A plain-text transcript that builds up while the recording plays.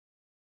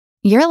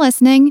You're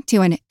listening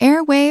to an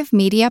Airwave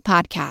Media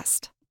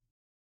Podcast.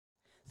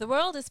 The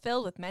world is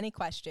filled with many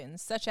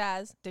questions, such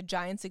as, did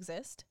giants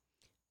exist?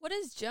 What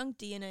is junk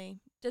DNA?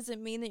 Does it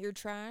mean that you're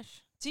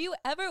trash? Do you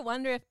ever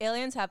wonder if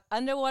aliens have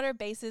underwater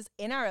bases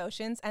in our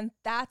oceans, and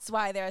that's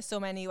why there are so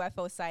many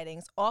UFO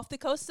sightings off the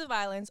coasts of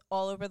islands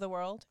all over the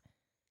world?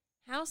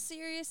 How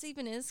serious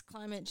even is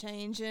climate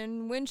change,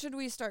 and when should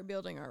we start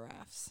building our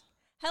rafts?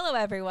 Hello,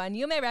 everyone.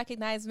 You may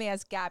recognize me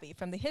as Gabby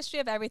from the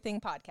History of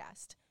Everything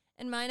podcast.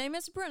 And my name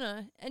is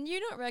Brenna, and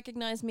you don't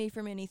recognize me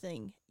from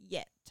anything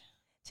yet.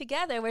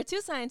 Together, we're two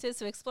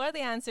scientists who explore the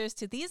answers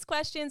to these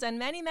questions and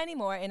many, many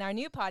more in our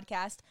new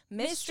podcast,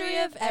 Mystery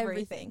of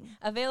Everything,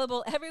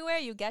 available everywhere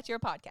you get your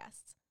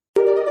podcasts.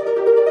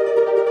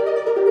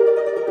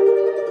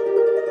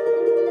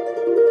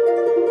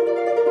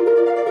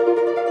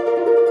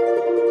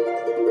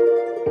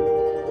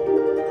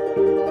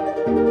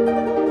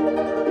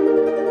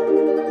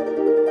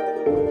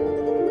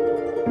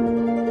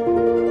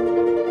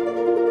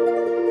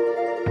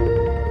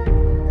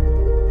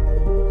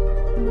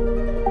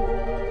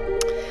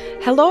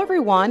 Hello,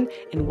 everyone,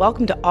 and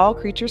welcome to All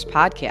Creatures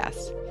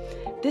Podcast.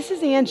 This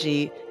is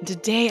Angie, and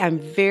today I'm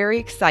very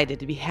excited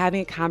to be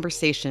having a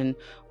conversation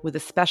with a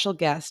special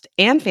guest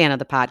and fan of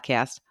the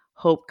podcast,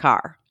 Hope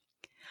Carr.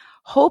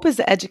 Hope is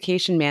the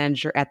education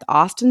manager at the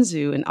Austin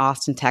Zoo in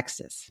Austin,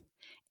 Texas,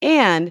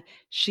 and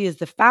she is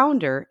the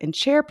founder and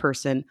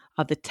chairperson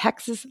of the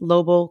Texas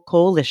Lobo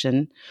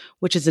Coalition,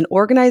 which is an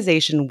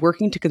organization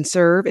working to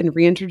conserve and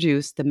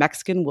reintroduce the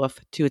Mexican wolf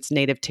to its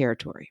native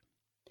territory.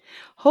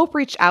 Hope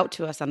reached out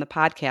to us on the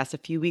podcast a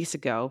few weeks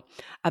ago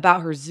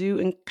about her zoo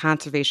and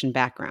conservation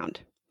background.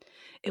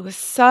 It was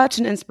such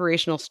an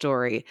inspirational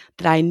story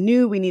that I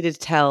knew we needed to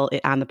tell it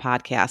on the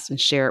podcast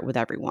and share it with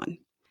everyone.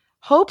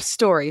 Hope's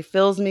story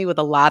fills me with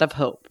a lot of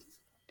hope.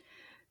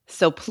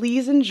 So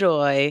please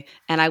enjoy,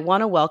 and I want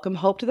to welcome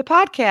Hope to the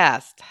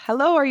podcast.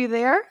 Hello, are you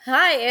there?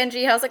 Hi,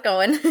 Angie. How's it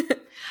going?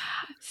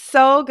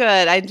 So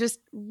good. I'm just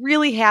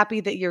really happy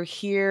that you're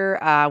here.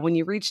 When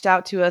you reached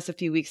out to us a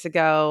few weeks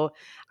ago,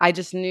 I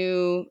just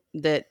knew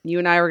that you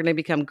and I were going to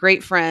become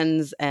great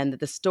friends and that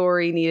the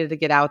story needed to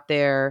get out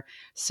there.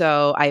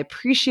 So I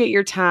appreciate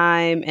your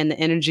time and the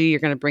energy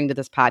you're going to bring to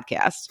this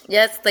podcast.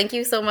 Yes, thank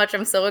you so much.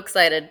 I'm so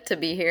excited to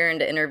be here and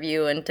to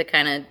interview and to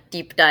kind of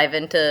deep dive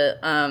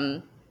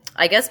into,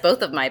 I guess,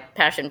 both of my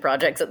passion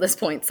projects at this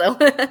point. So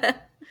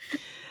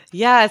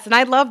Yes, and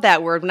I love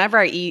that word. Whenever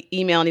I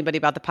email anybody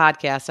about the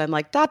podcast, I'm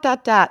like, ...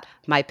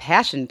 my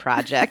passion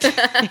project,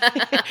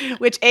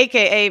 which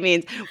AKA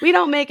means we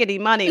don't make any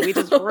money. We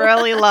just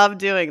really love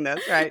doing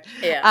this, right?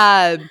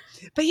 Yeah.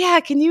 But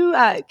yeah, can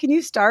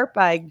you start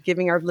by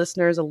giving our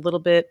listeners a little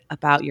bit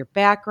about your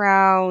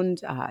background?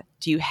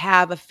 Do you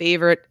have a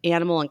favorite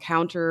animal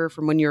encounter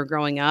from when you were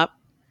growing up?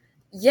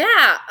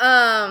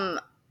 Yeah.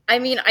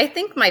 I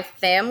think my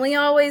family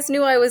always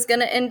knew I was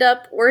going to end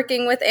up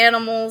working with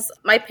animals.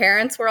 My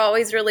parents were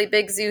always really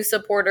big zoo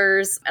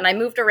supporters, and I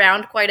moved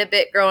around quite a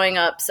bit growing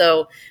up,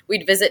 so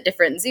we'd visit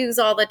different zoos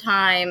all the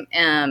time.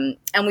 And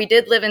we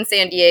did live in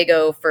San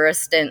Diego for a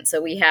stint,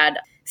 so we had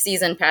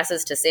season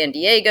passes to San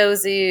Diego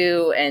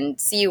Zoo and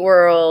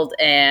SeaWorld,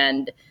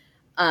 and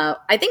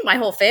I think my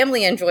whole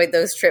family enjoyed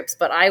those trips,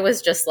 but I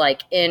was just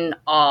like in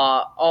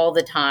awe all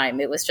the time.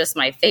 It was just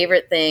my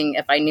favorite thing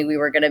if I knew we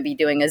were going to be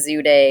doing a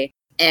zoo day.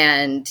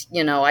 And,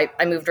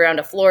 I moved around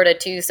to Florida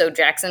too. So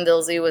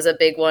Jacksonville Zoo was a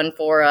big one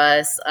for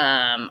us.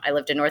 I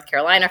lived in North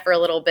Carolina for a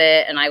little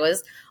bit, and I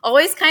was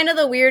always kind of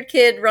the weird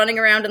kid running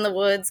around in the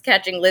woods,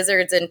 catching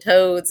lizards and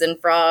toads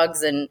and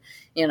frogs and,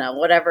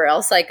 whatever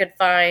else I could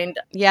find.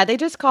 Yeah, they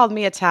just called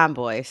me a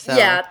tomboy. So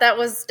yeah, that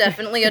was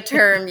definitely a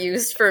term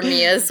used for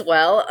me as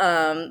well.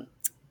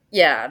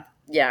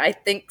 Yeah, I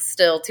think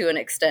still to an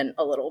extent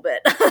a little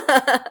bit.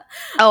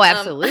 Oh,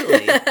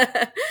 absolutely.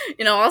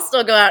 I'll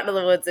still go out into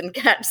the woods and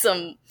catch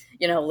some,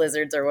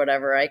 lizards or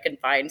whatever I can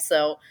find.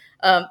 So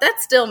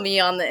that's still me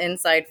on the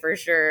inside for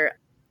sure.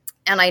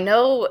 And I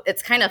know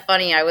it's kind of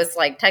funny. I was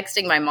like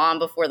texting my mom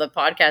before the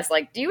podcast,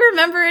 like, do you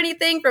remember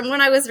anything from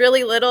when I was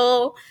really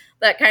little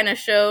that kind of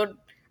showed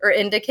or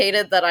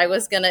indicated that I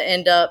was going to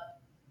end up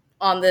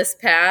on this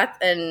path?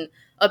 And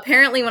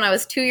apparently when I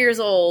was 2 years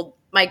old,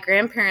 my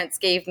grandparents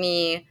gave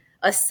me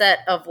a set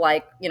of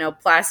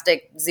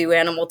plastic zoo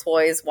animal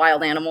toys,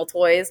 wild animal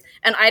toys.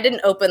 And I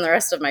didn't open the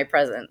rest of my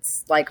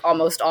presents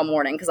almost all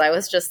morning because I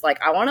was just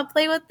like, I want to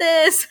play with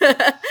this.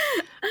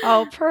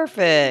 Oh,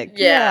 perfect.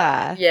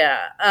 Yeah.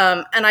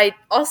 And I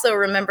also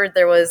remembered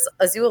there was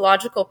a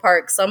zoological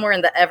park somewhere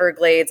in the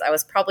Everglades. I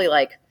was probably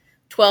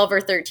 12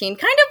 or 13,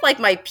 kind of like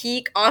my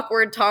peak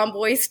awkward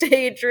tomboy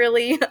stage,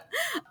 really.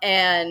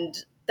 And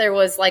there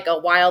was a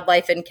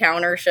wildlife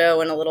encounter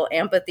show in a little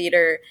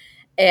amphitheater.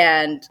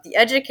 And the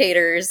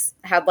educators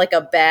had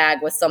a bag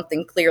with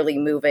something clearly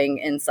moving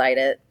inside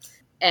it.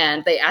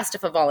 And they asked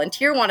if a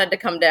volunteer wanted to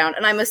come down.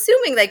 And I'm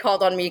assuming they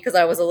called on me because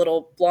I was a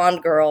little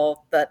blonde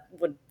girl that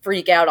would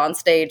freak out on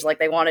stage like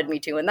they wanted me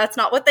to. And that's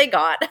not what they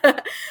got.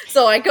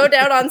 So I go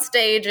down on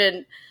stage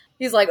and,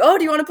 he's like, oh,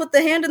 do you want to put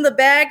the hand in the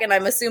bag? And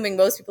I'm assuming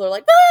most people are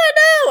like, oh,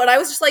 no. And I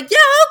was just like, yeah,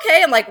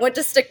 okay. And like went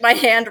to stick my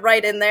hand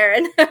right in there.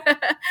 And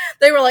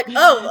they were like,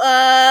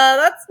 oh,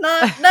 that's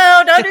not,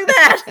 no, don't do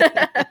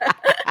that.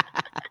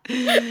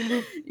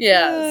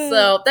 Yeah.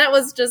 So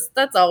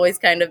that's always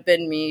kind of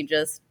been me,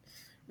 just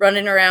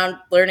running around,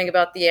 learning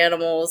about the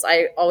animals.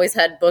 I always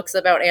had books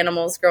about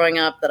animals growing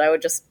up that I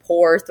would just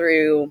pour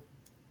through.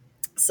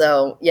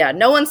 So yeah,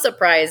 no one's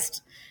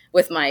surprised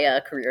with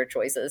my career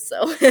choices.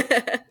 So.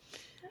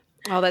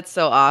 Oh, that's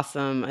so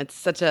awesome. It's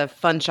such a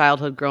fun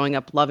childhood growing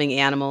up loving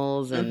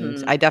animals.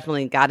 And I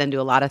definitely got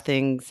into a lot of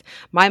things.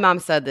 My mom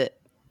said that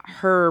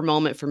her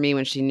moment for me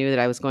when she knew that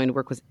I was going to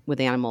work with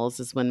animals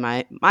is when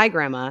my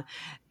grandma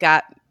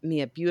got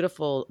me a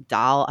beautiful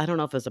doll. I don't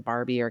know if it was a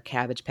Barbie or a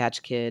Cabbage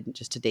Patch Kid,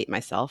 just to date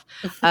myself.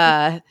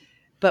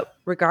 But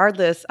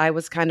regardless, I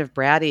was kind of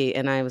bratty,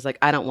 and I was like,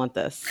 I don't want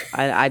this.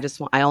 I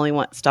only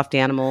want stuffed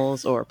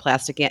animals or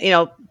plastic,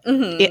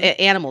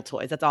 animal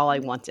toys. That's all I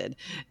wanted.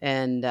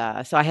 And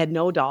so I had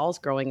no dolls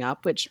growing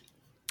up, which,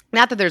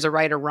 not that there's a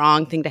right or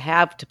wrong thing to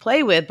have to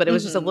play with, but it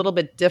was just a little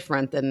bit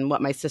different than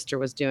what my sister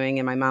was doing.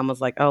 And my mom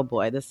was like, oh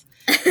boy,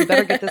 we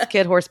better get this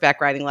kid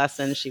horseback riding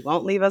lessons. She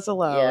won't leave us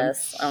alone.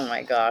 Yes. Oh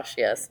my gosh.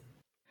 Yes.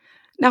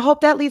 Now,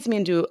 Hope, that leads me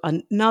into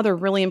another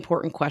really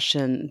important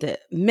question that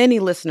many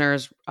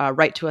listeners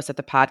write to us at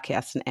the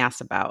podcast and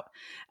ask about.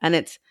 And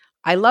it's,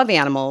 I love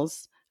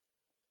animals.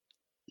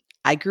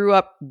 I grew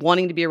up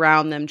wanting to be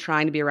around them,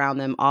 trying to be around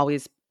them,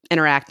 always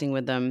interacting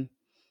with them.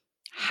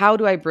 How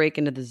do I break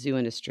into the zoo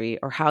industry,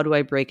 or how do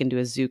I break into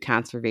a zoo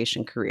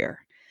conservation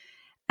career?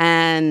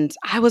 And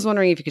I was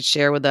wondering if you could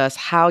share with us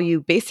how you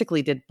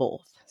basically did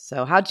both.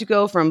 So how'd you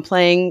go from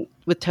playing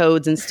with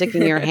toads and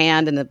sticking your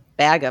hand in a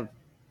bag of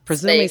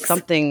presumably Snakes.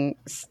 Something,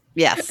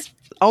 yes,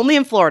 only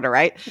in Florida,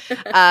 right?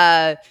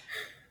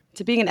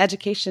 To being an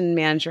education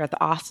manager at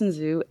the Austin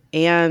Zoo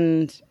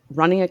and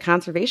running a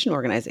conservation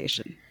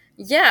organization.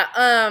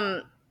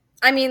 Yeah.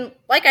 I mean,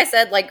 like I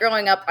said, like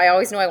growing up, I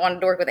always knew I wanted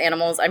to work with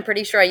animals. I'm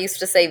pretty sure I used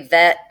to say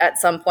vet at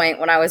some point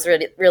when I was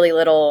really, really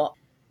little.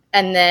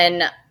 And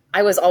then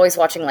I was always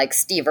watching like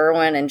Steve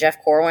Irwin and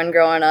Jeff Corwin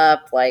growing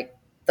up. Like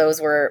those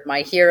were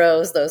my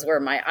heroes. Those were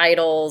my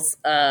idols.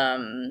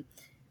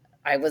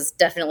 I was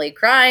definitely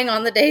crying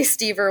on the day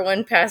Steve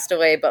Irwin passed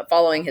away, but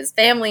following his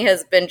family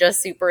has been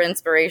just super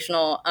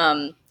inspirational.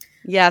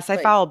 Yes, I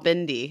follow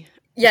Bindi.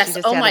 Yes.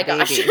 Oh my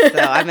gosh. So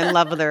I'm in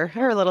love with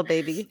her little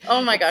baby.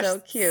 Oh my gosh. So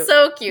cute.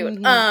 So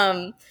cute.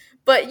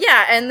 But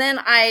yeah, and then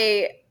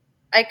I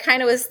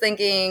kind of was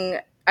thinking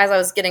as I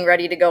was getting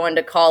ready to go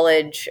into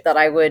college that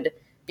I would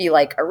be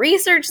like a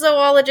research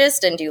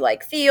zoologist and do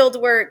like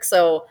field work.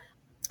 So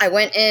I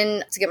went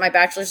in to get my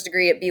bachelor's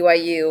degree at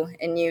BYU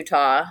in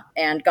Utah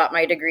and got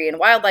my degree in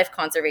wildlife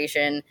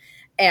conservation.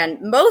 And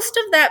most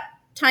of that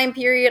time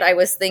period, I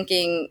was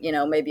thinking,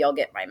 maybe I'll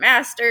get my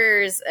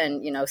master's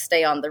and,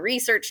 stay on the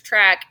research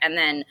track. And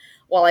then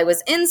while I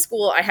was in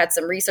school, I had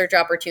some research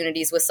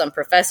opportunities with some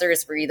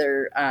professors for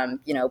either,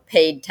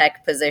 paid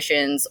tech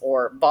positions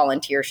or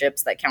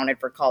volunteerships that counted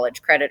for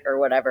college credit or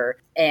whatever.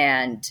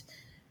 And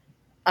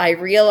I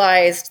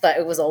realized that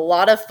it was a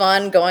lot of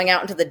fun going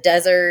out into the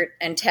desert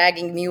and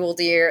tagging mule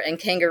deer and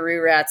kangaroo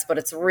rats, but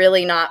it's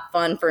really not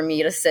fun for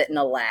me to sit in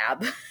a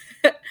lab.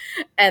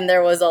 And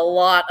there was a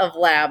lot of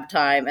lab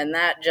time, and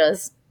that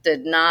just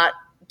did not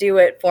do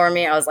it for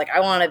me. I was like, I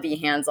want to be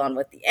hands-on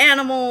with the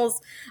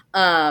animals.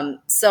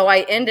 So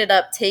I ended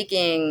up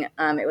taking,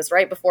 it was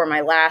right before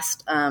my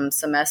last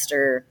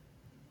semester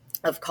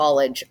of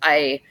college,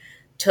 I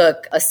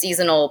took a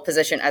seasonal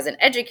position as an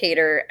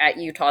educator at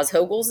Utah's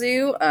Hogle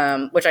Zoo,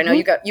 which I know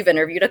you've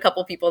interviewed a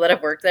couple people that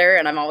have worked there,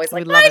 and I'm always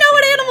like, I know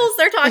what animals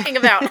they're talking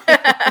about.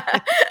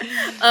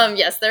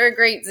 Yes, they're a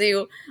great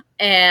zoo.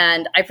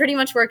 And I pretty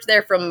much worked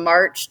there from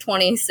March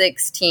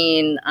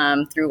 2016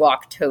 through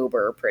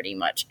October, pretty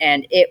much.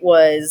 And it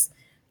was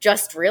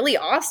just really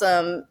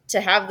awesome to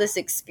have this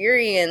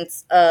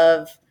experience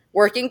of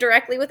working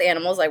directly with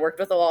animals. I worked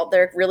with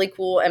they're really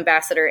cool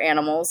ambassador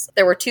animals.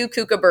 There were 2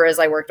 kookaburras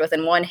I worked with,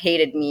 and one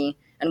hated me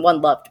and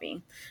one loved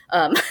me.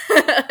 Know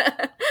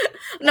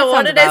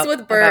what it is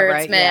with birds,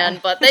 right, man. Yeah.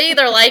 But they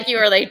either like you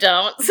or they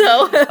don't.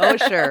 So, oh,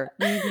 sure.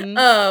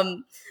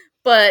 Mm-hmm.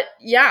 But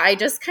yeah, I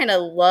just kind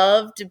of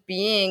loved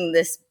being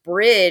this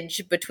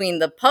bridge between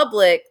the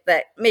public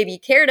that maybe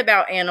cared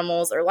about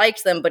animals or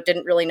liked them, but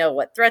didn't really know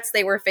what threats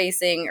they were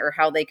facing or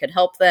how they could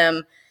help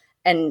them.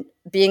 And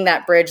being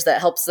that bridge that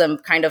helps them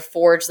kind of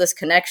forge this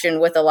connection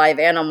with a live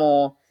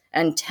animal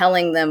and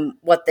telling them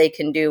what they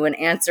can do and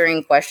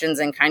answering questions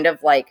and kind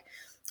of like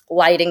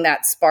lighting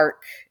that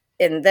spark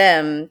in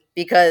them.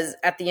 Because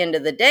at the end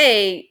of the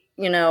day,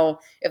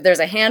 if there's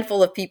a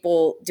handful of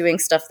people doing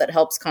stuff that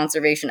helps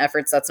conservation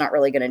efforts, that's not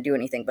really going to do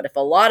anything. But if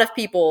a lot of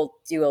people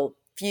do a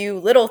few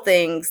little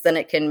things, then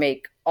it can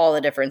make all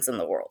the difference in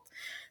the world.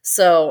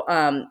 So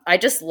I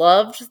just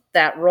loved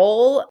that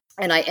role.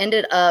 And I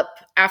ended up,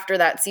 after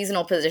that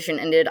seasonal position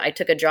ended, I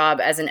took a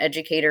job as an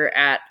educator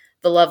at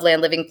the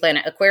Loveland Living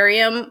Planet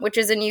Aquarium, which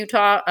is in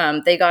Utah.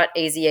 They got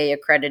AZA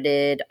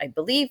accredited, I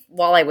believe,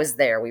 while I was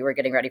there. We were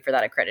getting ready for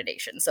that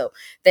accreditation. So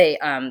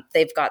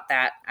they've got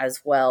that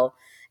as well.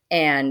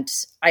 And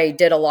I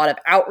did a lot of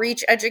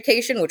outreach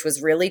education, which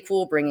was really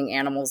cool, bringing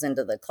animals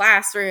into the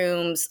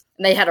classrooms.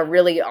 And they had a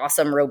really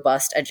awesome,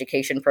 robust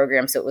education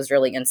program. So it was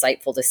really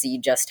insightful to see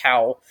just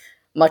how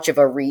much of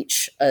a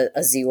reach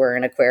a zoo or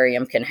an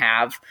aquarium can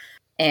have.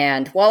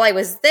 And while I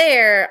was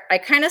there, I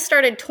kind of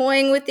started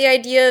toying with the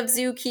idea of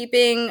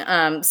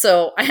zookeeping.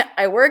 So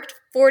I worked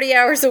 40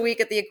 hours a week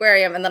at the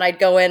aquarium, and then I'd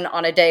go in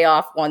on a day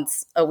off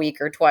once a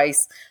week or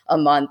twice a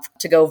month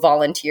to go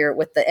volunteer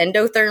with the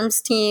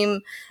endotherms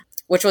team,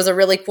 which was a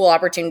really cool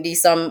opportunity.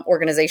 Some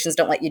organizations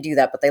don't let you do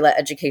that, but they let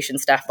education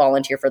staff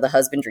volunteer for the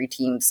husbandry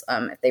teams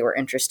if they were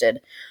interested.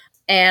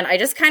 And I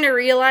just kind of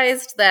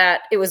realized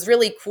that it was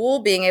really cool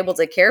being able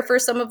to care for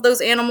some of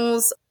those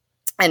animals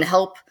and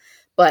help.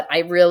 But I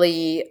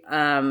really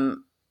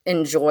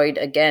enjoyed,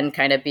 again,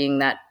 kind of being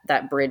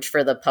that bridge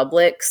for the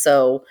public.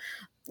 So,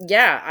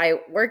 yeah, I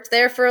worked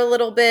there for a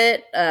little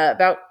bit,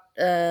 about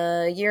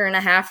a year and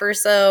a half or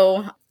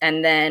so.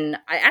 And then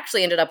I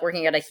actually ended up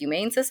working at a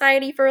humane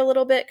society for a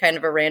little bit, kind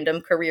of a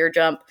random career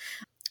jump,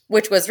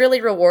 which was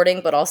really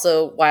rewarding, but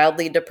also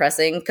wildly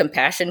depressing.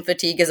 Compassion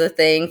fatigue is a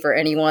thing for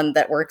anyone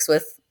that works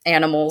with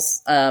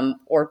animals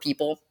or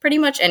people. Pretty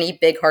much any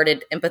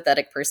big-hearted,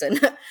 empathetic person,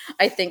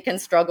 I think, can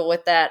struggle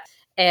with that.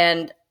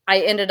 And I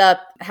ended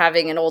up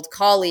having an old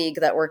colleague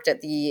that worked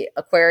at the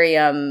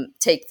aquarium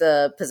take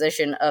the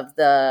position of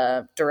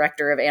the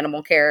director of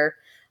animal care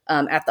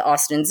at the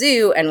Austin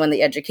Zoo. And when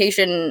the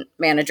education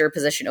manager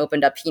position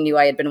opened up, he knew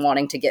I had been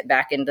wanting to get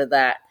back into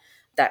that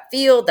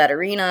field, that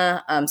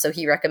arena. So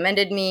he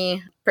recommended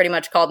me, pretty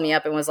much called me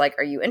up and was like,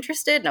 "Are you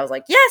interested?" And I was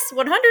like, "Yes,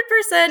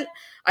 100%.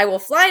 I will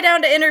fly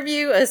down to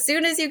interview as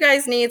soon as you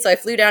guys need." So I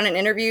flew down and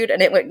interviewed,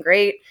 and it went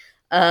great.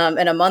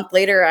 And a month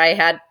later, I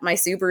had my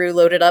Subaru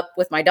loaded up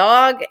with my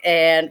dog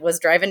and was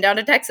driving down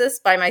to Texas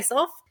by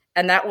myself.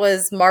 And that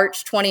was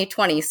March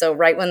 2020. So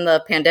right when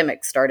the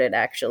pandemic started,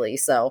 actually.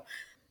 So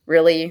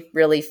really,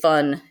 really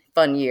fun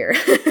year.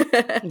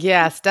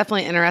 Yes,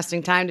 definitely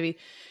interesting time to be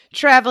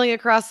traveling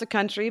across the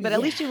country, but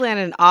at least you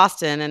landed in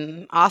Austin,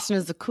 and Austin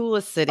is the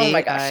coolest city. Oh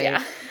my gosh,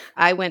 yeah.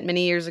 I went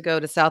many years ago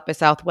to South by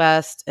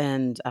Southwest,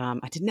 and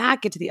I did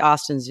not get to the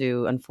Austin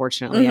Zoo,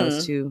 unfortunately. I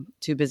was too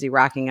busy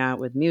rocking out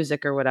with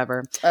music or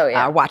whatever. Oh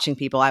yeah, watching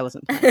people. I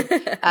wasn't playing.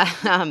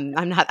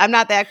 I'm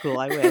not that cool.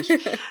 I wish,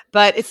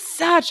 but it's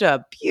such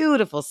a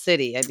beautiful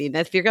city. I mean,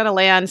 if you're gonna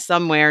land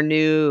somewhere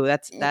new,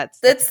 that's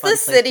the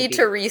city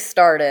to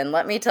restart in.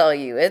 Let me tell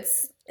you,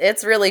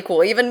 it's really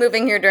cool. Even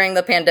moving here during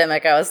the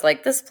pandemic, I was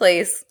like, this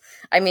place,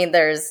 I mean,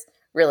 there's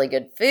really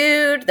good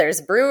food.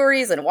 There's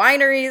breweries and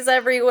wineries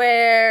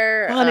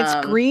everywhere. Well, and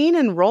it's green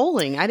and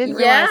rolling. I didn't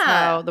realize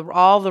how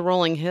all the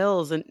rolling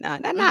hills and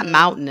not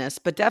mountainous,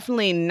 but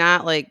definitely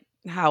not like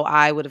how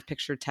I would have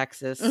pictured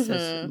Texas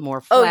as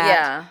more flat. Oh,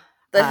 yeah.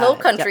 The hill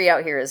country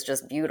out here is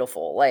just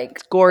beautiful. Like,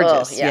 it's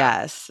gorgeous.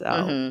 Yes.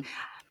 So.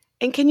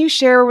 And can you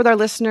share with our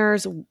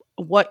listeners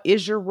what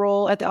is your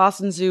role at the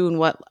Austin Zoo and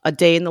what a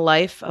day in the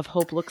life of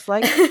Hope looks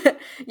like?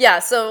 Yeah.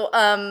 So,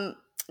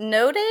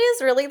 no day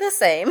is really the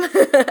same,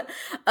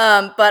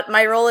 but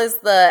my role is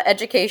the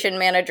education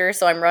manager,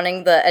 so I'm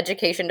running the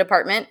education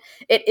department.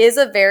 It is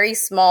a very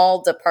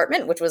small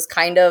department, which was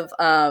kind of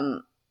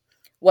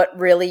what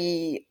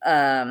really,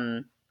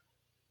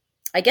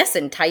 I guess,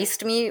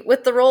 enticed me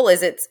with the role.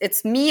 Is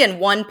it's me and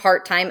one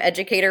part-time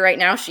educator right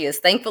now. She is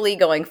thankfully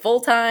going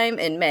full-time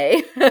in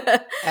May.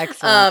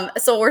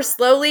 Excellent. So we're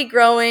slowly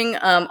growing.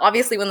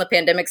 Obviously, when the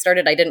pandemic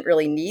started, I didn't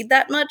really need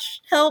that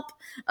much help.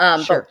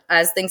 Sure. But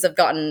as things have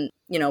gotten,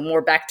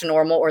 more back to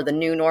normal, or the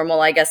new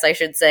normal, I guess I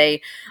should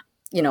say,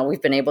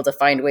 we've been able to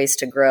find ways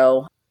to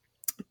grow.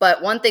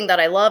 But one thing that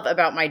I love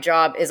about my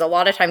job is a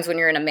lot of times when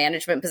you're in a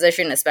management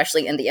position,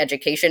 especially in the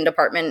education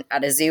department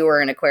at a zoo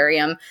or an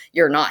aquarium,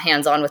 you're not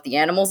hands-on with the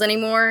animals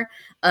anymore.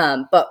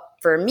 But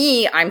for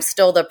me, I'm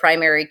still the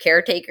primary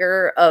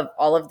caretaker of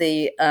all of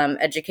the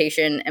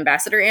education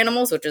ambassador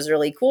animals, which is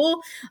really cool.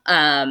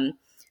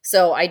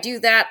 So I do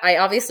that. I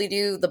obviously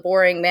do the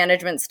boring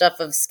management stuff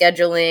of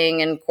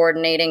scheduling and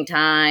coordinating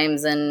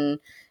times and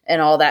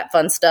all that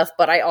fun stuff.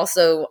 But I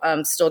also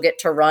still get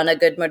to run a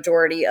good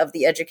majority of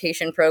the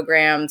education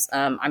programs.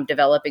 I'm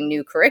developing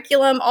new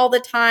curriculum all the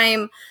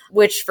time,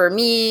 which for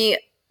me,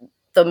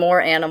 the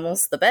more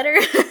animals, the better.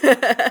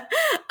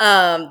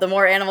 The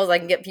more animals I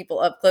can get people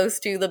up close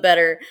to, the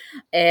better.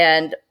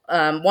 And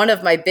one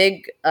of my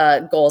big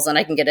goals, and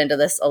I can get into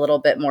this a little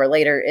bit more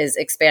later, is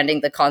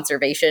expanding the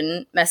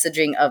conservation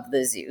messaging of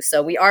the zoo.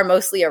 So we are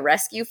mostly a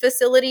rescue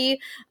facility.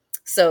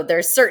 So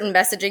there's certain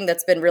messaging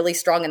that's been really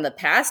strong in the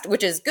past,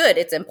 which is good.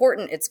 It's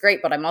important. It's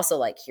great. But I'm also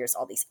like, here's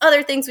all these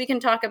other things we can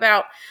talk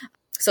about.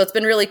 So it's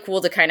been really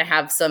cool to kind of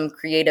have some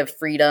creative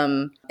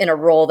freedom in a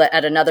role that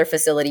at another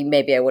facility,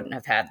 maybe I wouldn't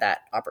have had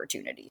that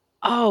opportunity.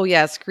 Oh,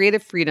 yes.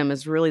 Creative freedom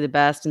is really the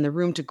best, and the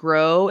room to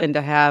grow and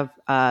to have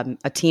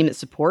a team that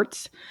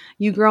supports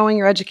you growing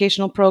your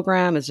educational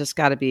program has just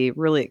got to be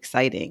really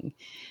exciting.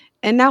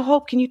 And now,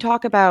 Hope, can you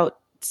talk about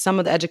some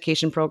of the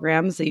education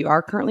programs that you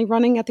are currently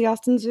running at the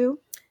Austin Zoo?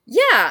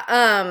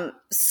 Yeah.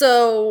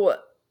 So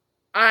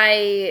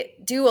I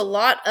do a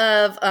lot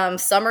of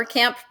summer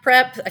camp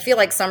prep. I feel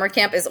like summer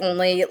camp is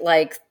only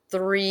like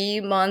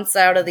 3 months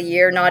out of the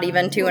year, not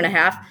even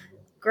 2.5.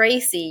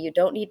 Gracie, you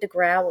don't need to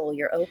growl.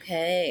 You're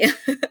okay.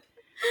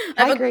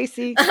 Hi,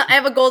 Gracie. I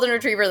have a golden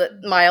retriever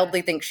that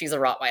mildly thinks she's a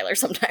Rottweiler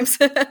sometimes.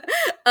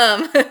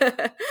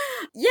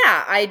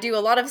 Yeah, I do a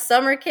lot of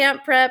summer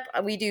camp prep.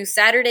 We do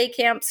Saturday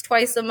camps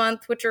twice a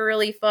month, which are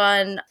really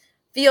fun.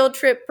 Field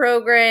trip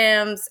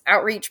programs,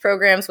 outreach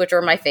programs, which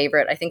are my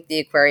favorite. I think the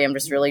aquarium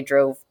just really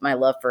drove my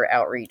love for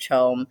outreach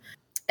home.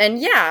 And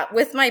yeah,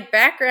 with my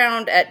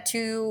background at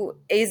 2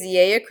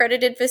 AZA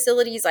accredited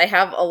facilities, I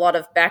have a lot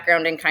of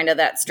background in kind of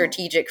that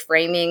strategic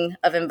framing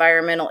of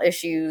environmental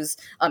issues,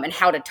 and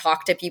how to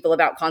talk to people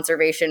about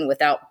conservation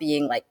without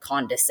being like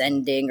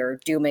condescending or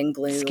doom and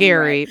gloom.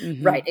 Scary. Right,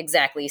 Mm-hmm. Right,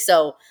 exactly.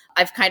 So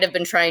I've kind of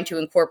been trying to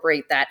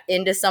incorporate that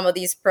into some of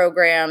these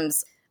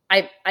programs.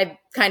 I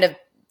kind of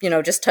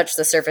just touched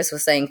the surface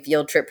with saying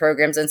field trip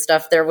programs and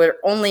stuff. There were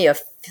only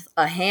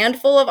a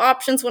handful of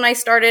options when I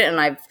started, and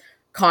I've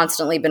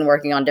constantly been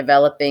working on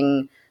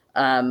developing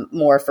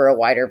more for a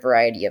wider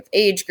variety of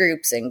age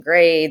groups and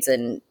grades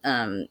and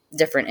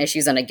different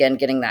issues. And again,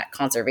 getting that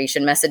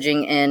conservation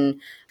messaging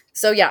in.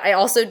 So yeah, I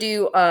also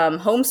do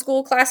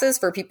homeschool classes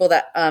for people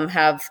that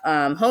have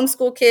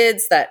homeschool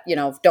kids that,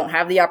 don't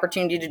have the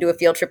opportunity to do a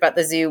field trip at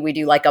the zoo. We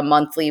do like a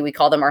monthly, we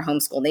call them our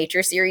homeschool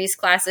nature series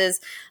classes,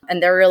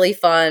 and they're really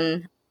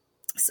fun.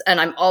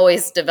 And I'm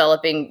always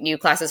developing new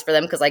classes for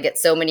them because I get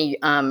so many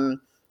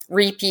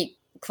repeat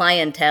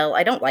clientele.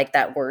 I don't like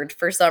that word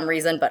for some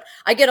reason, but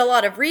I get a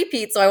lot of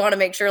repeats. So I want to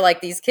make sure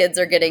like these kids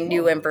are getting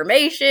new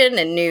information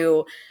and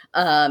new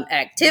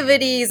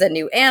activities and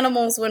new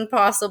animals when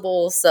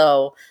possible.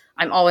 So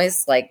I'm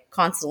always like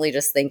constantly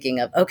just thinking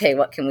of, okay,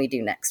 what can we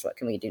do next? What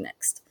can we do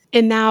next?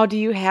 And now, do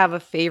you have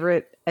a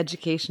favorite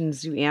education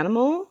zoo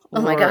animal?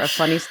 Oh my or gosh. a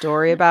funny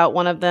story about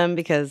one of them?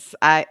 Because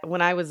when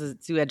I was a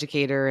zoo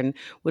educator and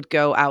would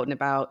go out and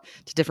about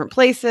to different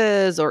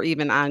places or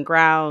even on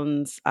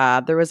grounds,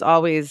 there was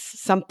always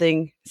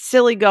something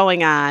silly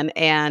going on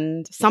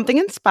and something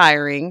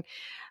inspiring.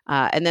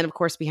 And then, of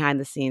course, behind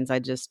the scenes,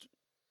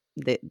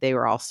 they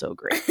were all so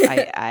great.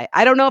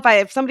 I don't know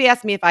if somebody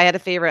asked me if I had a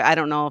favorite, I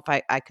don't know if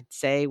I could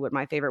say what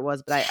my favorite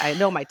was, but I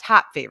know my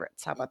top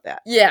favorites. How about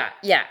that? Yeah,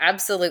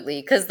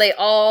 absolutely. Because they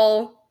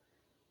all,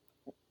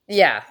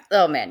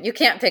 oh man, you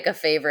can't pick a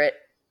favorite.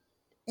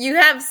 You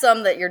have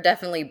some that you're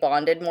definitely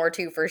bonded more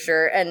to for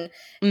sure. And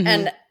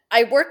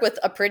I work with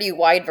a pretty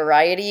wide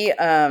variety.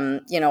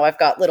 I've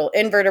got little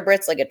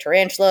invertebrates like a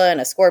tarantula and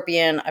a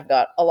scorpion. I've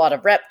got a lot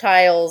of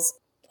reptiles,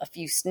 a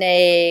few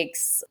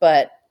snakes,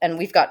 and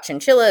we've got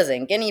chinchillas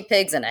and guinea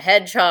pigs and a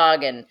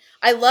hedgehog. And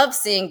I love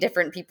seeing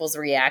different people's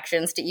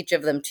reactions to each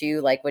of them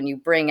too. Like when you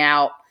bring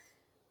out,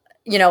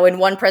 in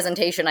one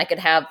presentation, I could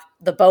have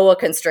the boa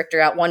constrictor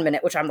out 1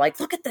 minute, which I'm like,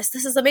 look at this.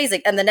 This is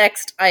amazing. And the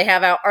next I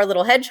have out our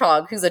little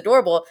hedgehog who's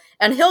adorable,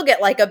 and he'll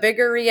get like a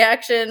bigger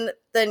reaction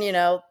than,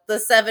 the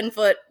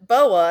 7-foot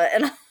boa.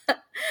 And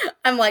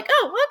I'm like,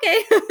 oh,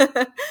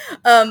 okay.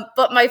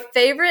 But my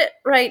favorite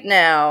right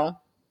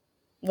now,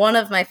 one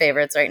of my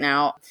favorites right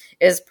now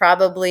is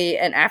probably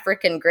an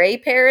African gray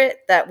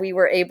parrot that we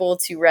were able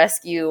to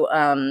rescue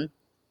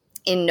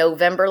in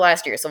November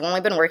last year. So I've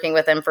only been working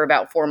with him for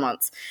about 4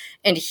 months.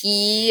 And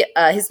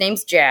his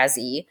name's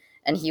Jazzy,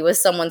 and he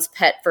was someone's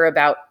pet for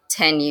about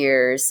 10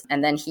 years.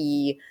 And then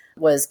he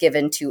was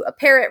given to a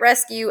parrot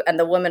rescue, and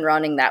the woman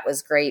running that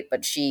was great,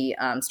 but she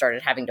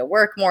started having to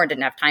work more and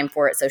didn't have time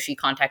for it. So she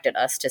contacted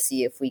us to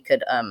see if we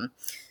could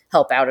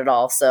help out at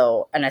all.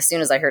 So, and as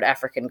soon as I heard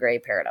African gray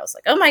parrot, I was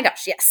like, oh my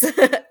gosh, yes,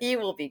 he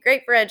will be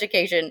great for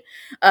education.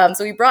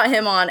 So we brought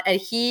him on, and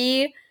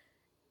he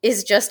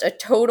is just a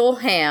total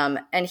ham.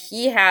 And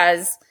he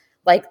has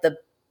like the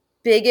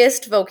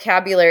biggest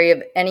vocabulary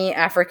of any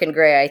African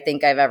gray I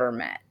think I've ever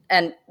met.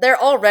 And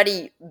they're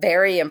already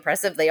very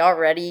impressive. They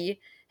already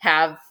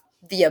have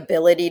the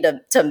ability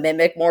to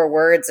mimic more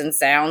words and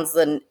sounds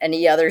than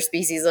any other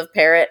species of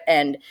parrot.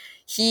 And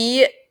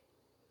he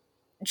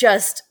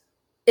just,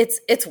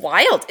 it's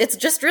wild. It's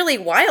just really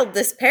wild,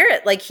 this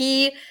parrot. Like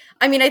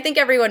I think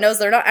everyone knows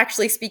they're not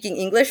actually speaking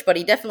English, but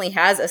he definitely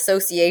has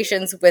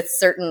associations with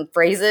certain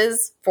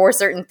phrases for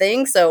certain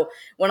things. So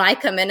when I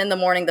come in the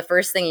morning, the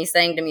first thing he's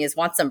saying to me is,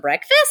 want some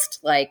breakfast?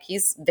 Like,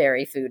 he's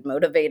very food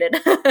motivated.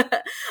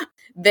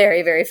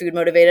 Very, very food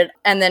motivated.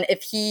 And then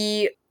if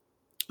he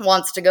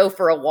wants to go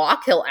for a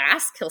walk, he'll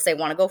say,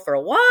 want to go for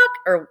a walk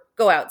or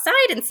go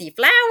outside and see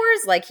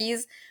flowers? Like,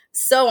 he's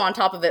so on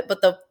top of it.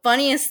 But the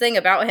funniest thing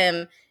about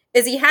him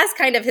is he has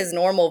kind of his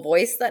normal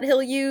voice that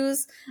he'll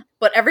use,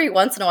 but every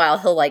once in a while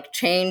he'll like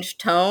change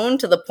tone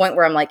to the point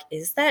where I'm like,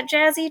 is that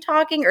Jazzy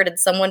talking, or did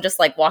someone just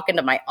like walk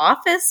into my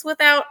office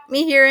without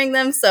me hearing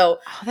them? So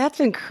that's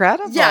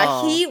incredible.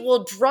 Yeah, he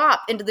will drop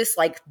into this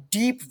like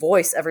deep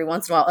voice every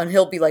once in a while, and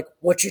he'll be like,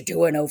 what you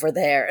doing over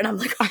there? And I'm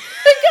like, oh my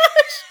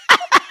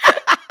gosh,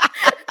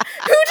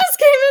 who just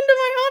came into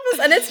my office?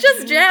 And it's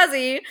just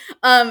Jazzy.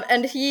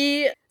 And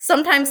he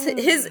sometimes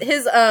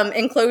his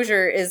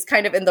enclosure is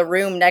kind of in the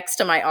room next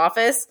to my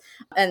office.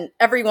 And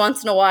every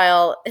once in a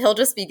while, he'll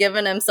just be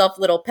giving himself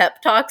little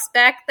pep talks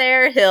back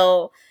there.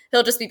 He'll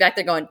just be back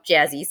there going,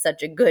 Jazzy's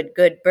such a good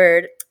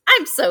bird.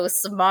 I'm so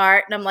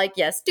smart. And I'm like,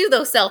 yes, do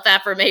those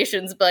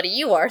self-affirmations, buddy.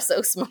 You are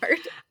so smart.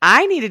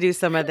 I need to do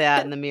some of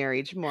that in the mirror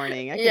each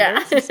morning. I can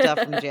learn some stuff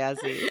from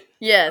Jazzy.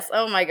 Yes.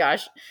 Oh my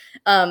gosh.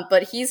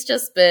 But he's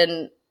just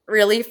been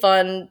really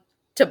fun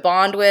to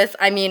bond with.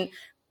 I mean,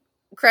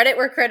 credit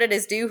where credit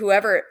is due.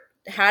 Whoever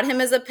had him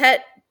as a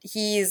pet,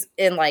 he's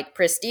in like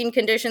pristine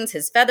conditions.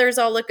 His feathers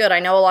all look good. I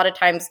know a lot of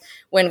times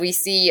when we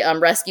see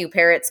rescue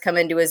parrots come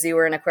into a zoo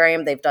or an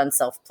aquarium, they've done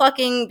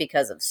self-plucking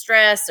because of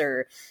stress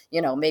or,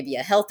 maybe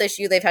a health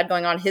issue they've had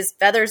going on. His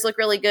feathers look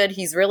really good.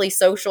 He's really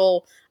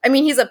social. I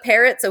mean, he's a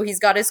parrot, so he's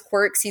got his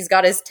quirks, he's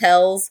got his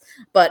tells,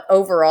 but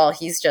overall,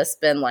 he's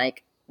just been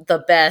like the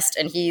best,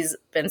 and he's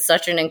been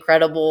such an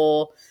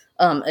incredible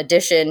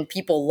addition.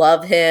 People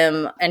love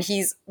him, and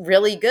he's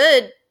really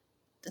good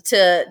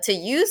to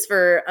use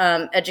for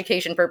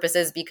education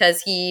purposes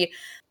because he's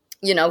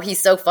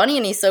so funny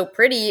and he's so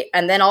pretty,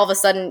 and then all of a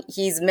sudden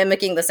he's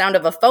mimicking the sound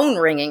of a phone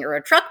ringing or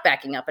a truck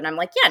backing up, and I'm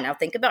like, yeah, now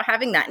think about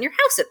having that in your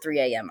house at 3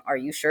 a.m. Are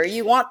you sure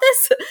you want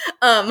this?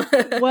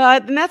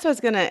 Well, and that's what I was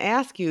going to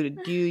ask you.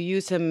 Do you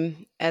use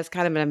him as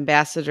kind of an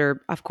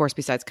ambassador, of course,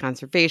 besides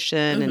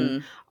conservation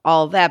and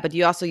all of that, but do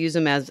you also use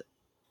him as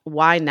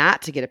why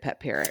not to get a pet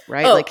parrot,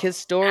 right? Oh, like his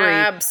story,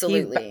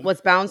 absolutely. he was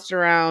bounced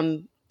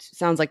around,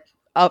 sounds like,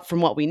 up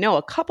from what we know,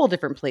 a couple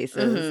different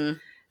places.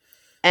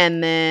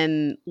 And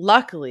then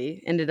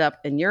luckily ended up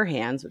in your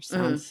hands, which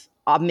sounds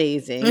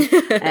amazing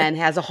and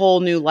has a whole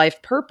new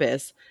life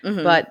purpose.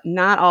 But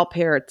not all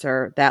parrots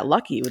are that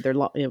lucky with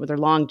their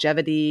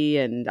longevity,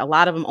 and a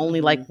lot of them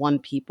only like one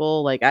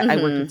people. Like I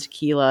worked with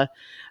Tequila,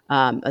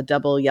 a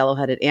double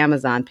yellow-headed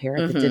Amazon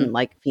parrot that didn't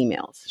like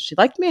females. She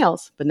liked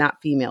males, but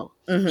not female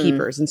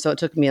keepers. And so it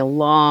took me a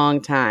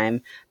long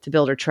time to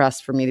build her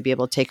trust for me to be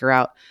able to take her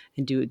out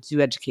and do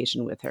zoo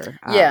education with her.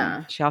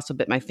 She also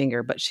bit my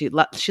finger, but she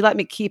let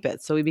me keep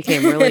it. So we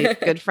became really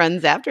good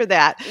friends after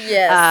that.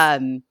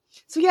 Yes.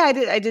 So yeah,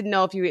 I didn't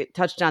know if you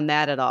touched on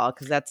that at all,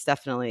 because that's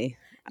definitely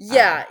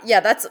yeah.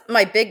 That's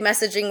my big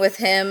messaging with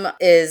him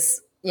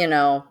is,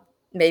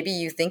 maybe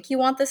you think you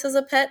want this as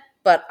a pet,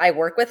 but I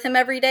work with him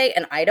every day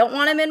and I don't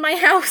want him in my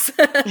house.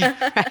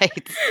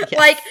 Right. Yes.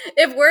 Like,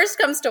 if worst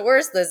comes to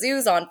worst, the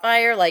zoo's on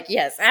fire. Like,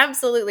 yes,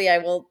 absolutely, I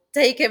will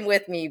take him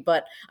with me,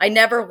 but I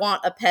never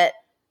want a pet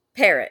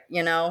parrot,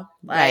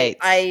 Right.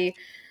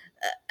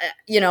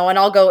 And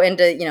I'll go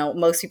into,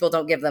 most people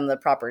don't give them the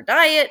proper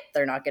diet.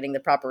 They're not getting the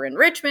proper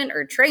enrichment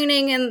or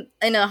training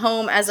in a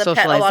home as a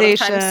pet. A lot of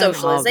times,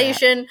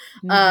 socialization.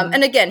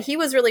 And again, he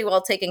was really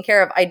well taken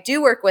care of. I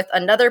do work with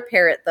another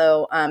parrot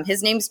though.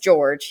 His name's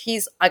George.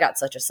 I got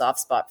such a soft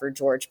spot for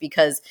George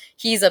because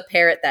he's a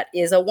parrot that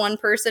is a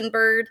one-person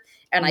bird.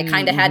 And I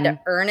kind of had to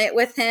earn it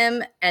with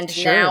him.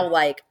 And now,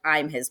 like,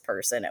 I'm his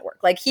person at work.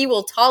 Like, he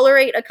will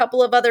tolerate a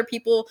couple of other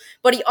people,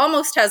 but he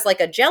almost has,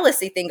 like, a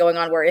jealousy thing going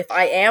on where if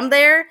I am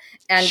there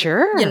and,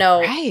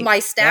 my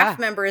staff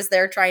member is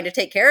there trying to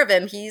take care of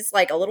him, he's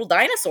like a little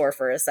dinosaur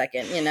for a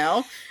second,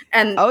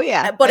 And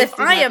but if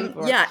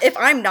if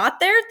I'm not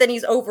there, then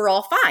he's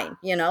overall fine,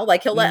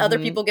 Like, he'll let other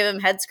people give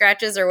him head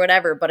scratches or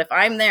whatever. But if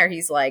I'm there,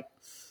 he's like,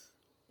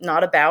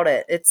 not about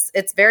it.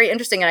 It's very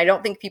interesting, and I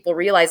don't think people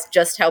realize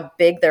just how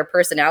big their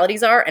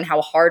personalities are and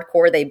how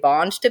hardcore they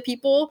bond to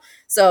people.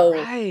 So,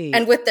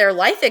 and with their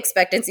life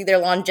expectancy, their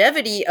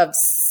longevity of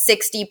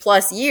 60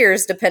 plus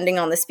years, depending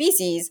on the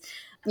species,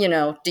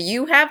 do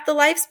you have the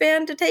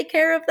lifespan to take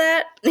care of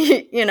that?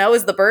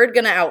 Is the bird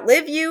going to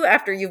outlive you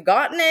after you've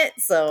gotten it?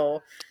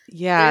 So,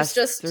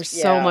 there's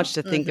so much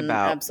to think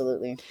about.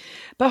 Absolutely.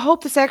 But I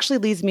hope this actually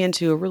leads me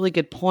into a really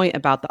good point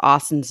about the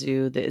Austin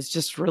Zoo that is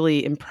just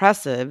really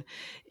impressive,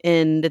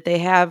 in that they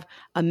have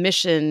a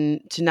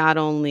mission to not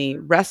only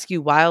rescue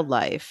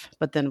wildlife,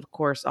 but then, of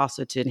course,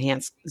 also to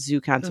enhance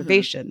zoo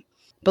conservation.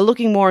 But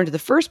looking more into the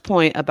first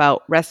point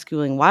about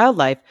rescuing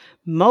wildlife,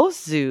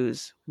 most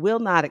zoos will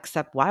not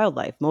accept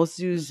wildlife. Most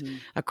zoos,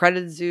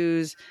 accredited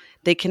zoos,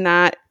 they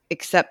cannot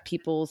accept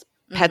people's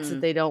pets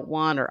that they don't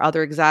want or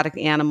other exotic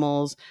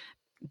animals,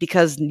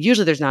 because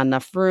usually there's not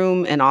enough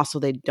room, and also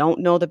they don't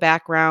know the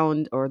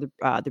background or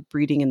the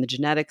breeding and the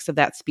genetics of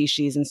that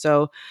species. And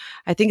so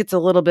I think it's a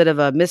little bit of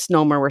a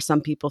misnomer where some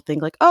people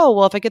think like, oh,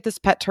 well, if I get this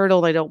pet turtle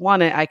and I don't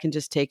want it, I can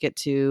just take it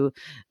to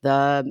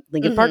the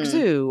Lincoln Park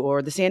Zoo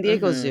or the San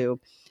Diego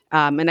Zoo.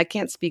 And I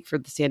can't speak for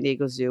the San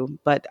Diego Zoo,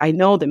 but I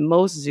know that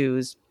most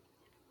zoos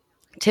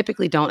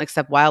typically don't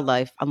accept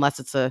wildlife unless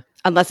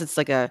it's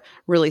like a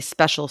really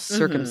special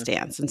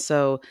circumstance. And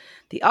so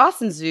the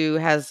Austin Zoo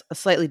has a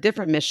slightly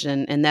different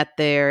mission in that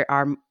they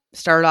are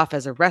started off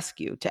as a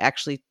rescue to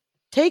actually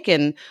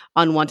taken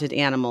unwanted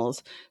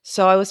animals.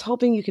 So I was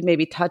hoping you could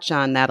maybe touch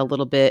on that a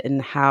little bit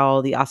and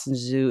how the Austin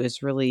Zoo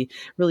is really,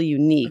 really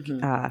unique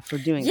for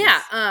doing this.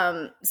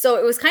 So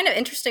it was kind of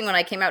interesting when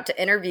I came out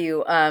to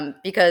interview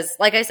because,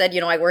 like I said,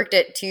 I worked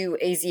at 2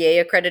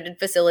 AZA accredited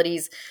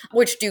facilities,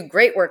 which do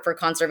great work for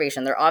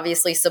conservation. They're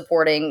obviously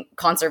supporting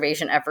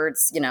conservation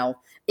efforts,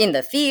 in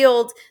the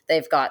field.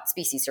 They've got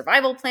species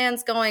survival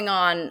plans going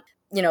on.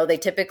 They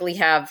typically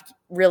have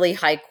really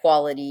high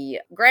quality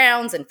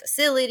grounds and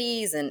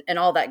facilities and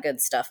all that good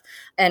stuff.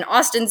 And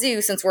Austin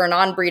Zoo, since we're a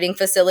non-breeding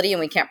facility and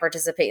we can't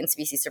participate in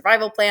species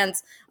survival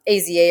plans,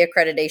 AZA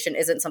accreditation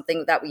isn't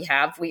something that we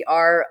have. We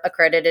are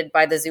accredited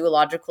by the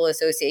Zoological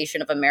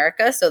Association of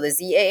America, so the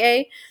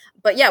ZAA.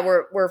 But yeah,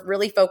 we're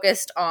really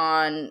focused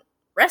on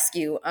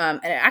rescue. And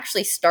it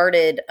actually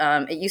started,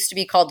 it used to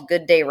be called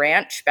Good Day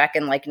Ranch back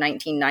in like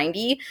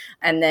 1990.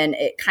 And then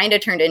it kind of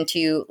turned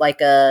into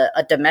like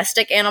a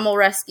domestic animal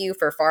rescue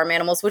for farm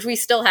animals, which we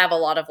still have a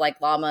lot of like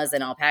llamas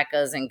and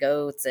alpacas and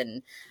goats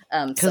and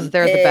because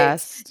they're pigs. The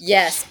best.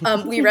 Yes.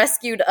 We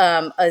rescued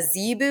a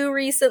zebu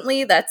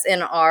recently that's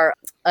in our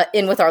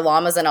in with our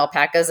llamas and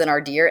alpacas and our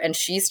deer, and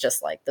she's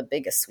just like the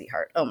biggest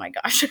sweetheart. Oh my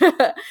gosh.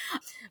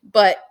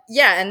 But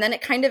yeah, and then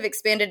it kind of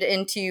expanded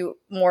into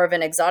more of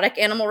an exotic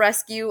animal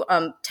rescue.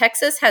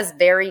 Texas has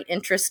very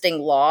interesting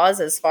laws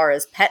as far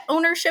as pet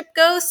ownership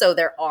goes, so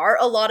there are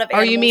a lot of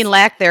animals. Oh, you mean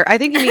lack there? I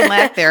think you mean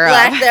lack thereof.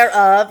 Lack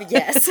thereof,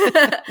 yes.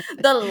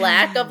 The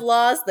lack of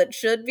laws that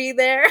should be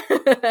there.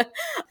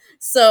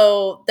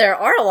 So there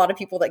are a lot of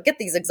people that get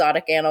these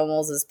exotic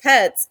animals as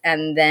pets,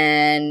 and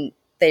then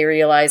they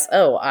realize,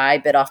 oh, I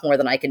bit off more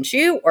than I can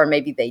chew, or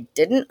maybe they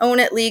didn't own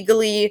it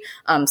legally,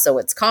 so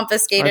it's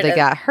confiscated. Or they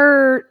got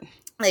hurt.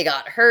 They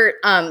got hurt.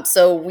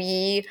 So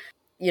we,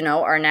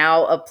 are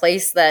now a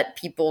place that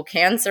people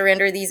can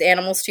surrender these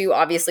animals to.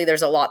 Obviously,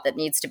 there's a lot that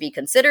needs to be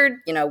considered.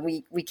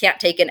 We can't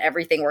take in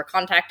everything we're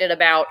contacted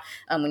about.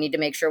 We need to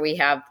make sure we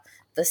have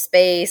the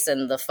space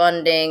and the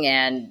funding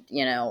and,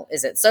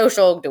 is it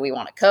social? Do we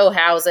want to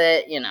co-house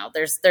it?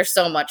 There's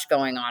so much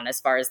going on as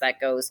far as that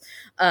goes.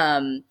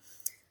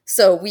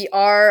 So we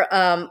are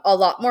a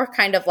lot more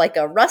kind of like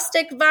a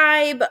rustic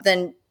vibe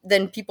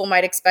than people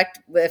might expect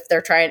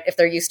if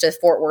they're used to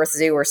Fort Worth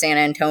Zoo or San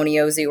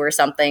Antonio Zoo or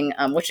something,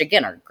 which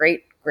again are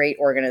great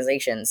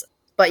organizations.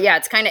 But yeah,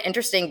 it's kind of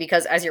interesting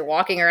because as you're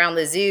walking around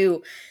the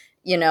zoo,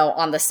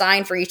 on the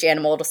sign for each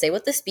animal, it'll say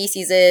what the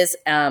species is,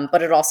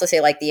 but it'll also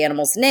say like the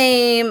animal's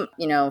name,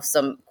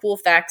 some cool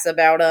facts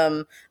about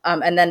them.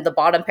 And then the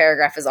bottom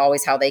paragraph is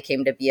always how they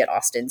came to be at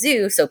Austin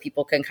Zoo. So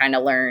people can kind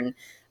of learn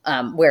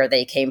where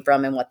they came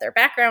from and what their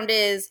background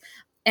is.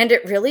 And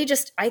it really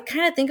I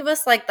kind of think of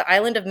us like the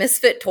island of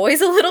misfit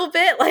toys a little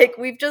bit. Like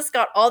we've just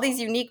got all these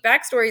unique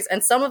backstories,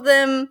 and some of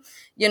them,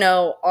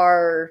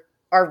 are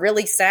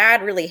really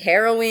sad, really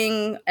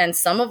harrowing. And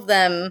some of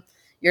them,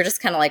 you're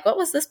just kind of like, what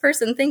was this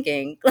person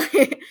thinking?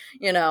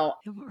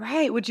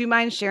 Right. Would you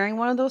mind sharing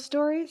one of those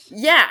stories?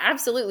 Yeah,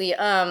 absolutely.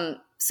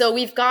 So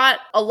we've got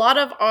a lot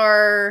of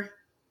our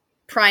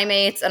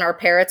primates and our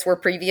parrots were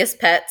previous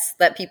pets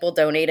that people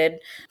donated.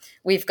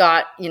 We've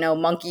got,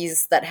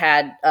 monkeys that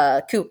had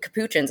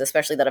capuchins,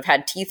 especially that have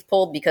had teeth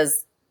pulled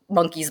because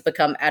monkeys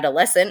become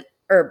adolescent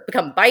or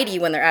become bitey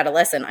when they're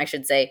adolescent, I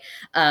should say.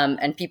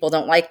 And people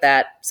don't like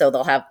that. So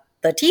they'll have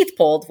the teeth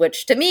pulled,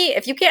 which to me,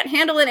 if you can't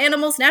handle an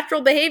animal's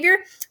natural behavior,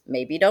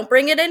 maybe don't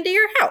bring it into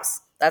your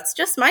house. That's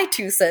just my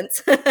 2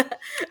 cents.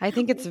 I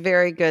think it's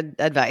very good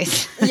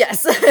advice.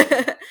 Yes.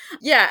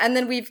 Yeah. And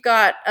then we've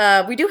got,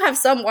 we do have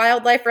some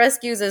wildlife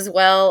rescues as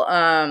well.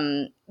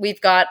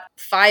 We've got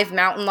 5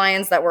 mountain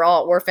lions that were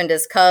all orphaned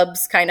as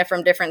cubs, kind of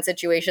from different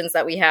situations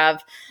that we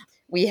have.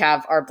 We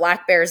have our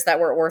black bears that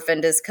were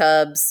orphaned as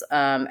cubs,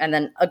 and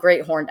then a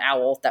great horned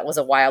owl that was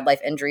a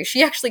wildlife injury.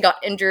 She actually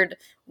got injured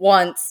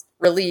once,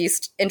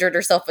 released, injured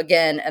herself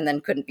again, and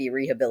then couldn't be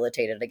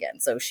rehabilitated again.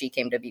 So she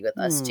came to be with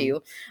us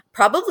too.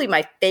 Probably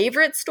my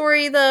favorite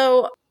story,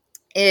 though,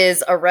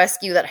 is a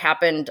rescue that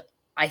happened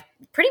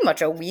pretty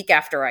much a week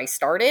after I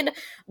started.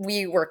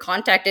 We were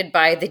contacted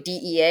by the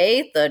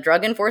DEA, the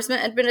Drug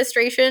Enforcement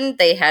Administration.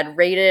 They had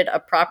raided a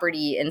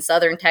property in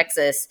southern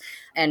Texas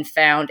and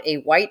found a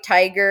white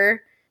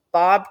tiger,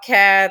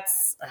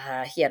 bobcats.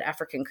 He had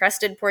African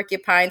crested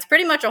porcupines,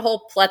 pretty much a whole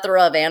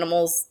plethora of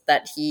animals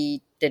that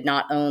he did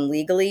not own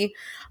legally.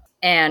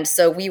 And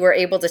so we were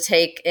able to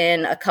take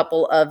in a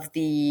couple of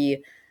the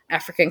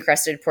African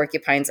crested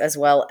porcupines as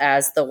well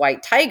as the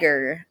white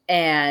tiger.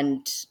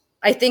 And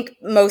I think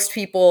most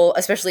people,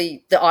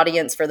 especially the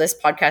audience for this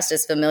podcast,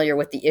 is familiar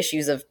with the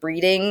issues of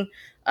breeding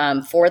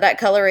for that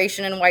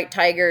coloration in white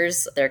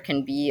tigers. There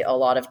can be a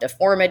lot of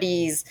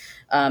deformities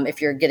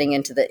if you're getting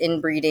into the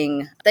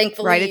inbreeding.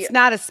 Thankfully, right? It's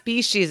not a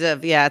species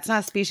of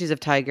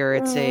tiger.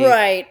 It's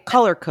a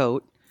color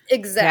coat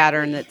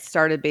pattern that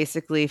started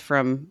basically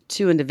from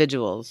 2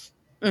 individuals.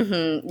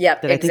 Mm-hmm.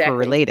 Yep, that I think were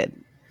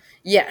related.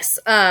 Yes.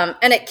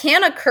 And it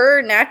can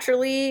occur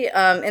naturally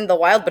in the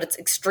wild, but it's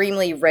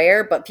extremely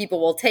rare. But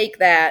people will take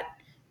that,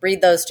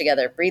 breed those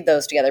together.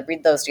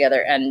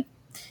 And,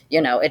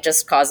 it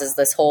just causes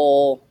this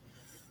whole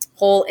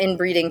whole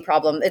inbreeding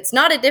problem. It's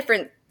not a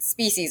different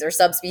species or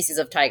subspecies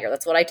of tiger.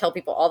 That's what I tell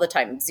people all the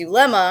time.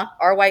 Zulema,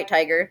 our white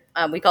tiger,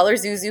 we call her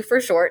Zuzu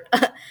for short.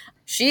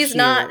 She's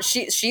not,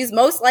 she's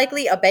most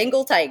likely a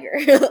Bengal tiger.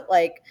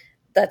 Like,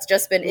 that's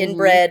just been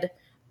inbred,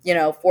 you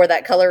know, for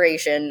that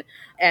coloration.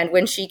 And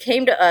when she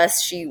came to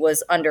us, she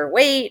was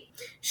underweight.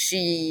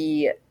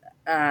 She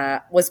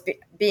was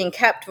being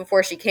kept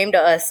before she came to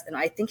us. And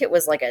I think it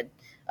was like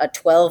a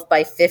 12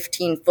 by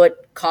 15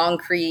 foot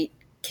concrete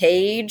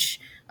cage.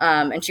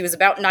 And she was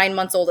about 9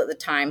 months old at the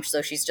time.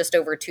 So she's just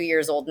over 2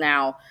 years old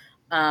now.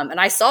 And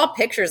I saw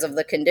pictures of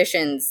the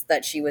conditions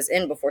that she was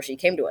in before she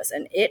came to us.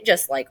 And it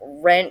just like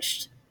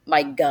wrenched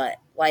my gut.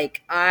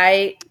 Like,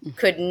 I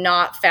could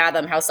not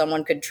fathom how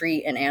someone could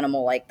treat an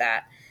animal like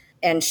that.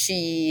 And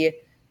she,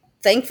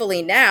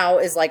 thankfully now,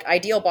 is like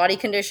ideal body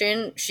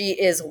condition. She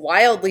is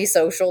wildly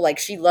social. Like,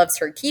 she loves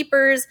her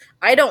keepers.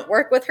 I don't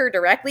work with her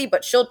directly,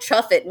 but she'll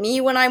chuff at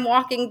me when I'm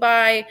walking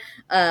by,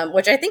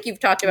 which I think you've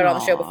talked about on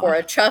the show before.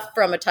 A chuff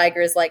from a tiger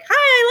is like, hi,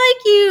 I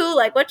like you.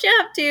 Like, what you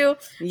up to?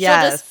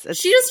 Yes.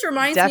 She just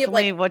reminds me of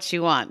definitely like what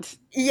you want.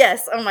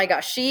 Yes. Oh my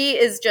gosh. She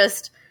is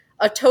just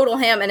a total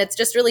ham. And it's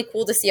just really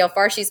cool to see how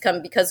far she's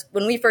come, because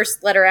when we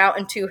first let her out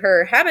into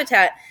her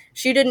habitat,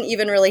 she didn't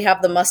even really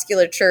have the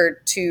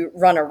musculature to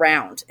run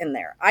around in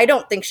there. I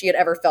don't think she had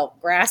ever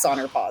felt grass on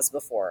her paws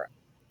before.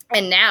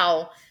 And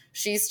now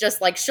she's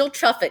just like, she'll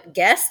chuff at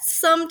guests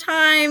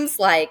sometimes.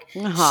 Like, she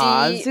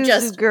Zuzu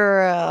just,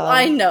 girl.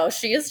 I know.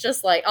 She is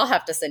just like, I'll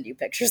have to send you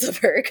pictures of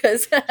her,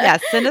 because yeah,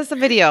 send us a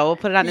video. We'll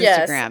put it on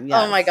yes. Instagram.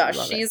 Yes, oh my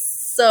gosh. She's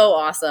so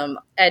awesome.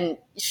 And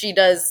she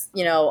does,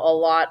 you know, a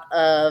lot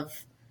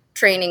of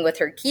training with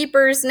her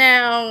keepers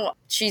now.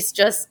 She's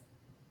just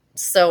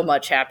so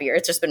much happier.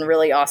 It's just been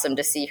really awesome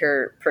to see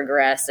her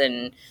progress,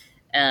 and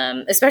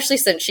especially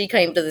since she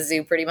came to the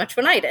zoo pretty much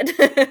when I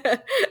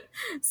did.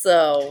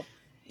 So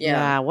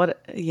yeah.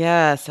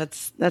 Yes,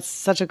 that's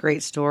such a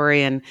great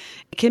story, and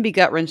it can be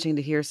gut-wrenching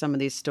to hear some of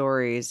these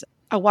stories.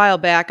 A while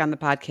back on the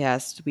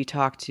podcast, we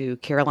talked to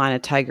Carolina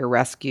Tiger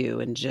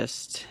Rescue, and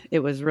just, it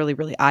was really,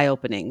 really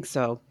eye-opening.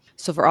 So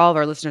for all of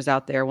our listeners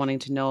out there wanting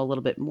to know a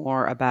little bit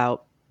more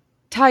about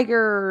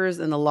tigers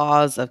and the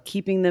laws of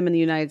keeping them in the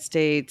United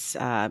States,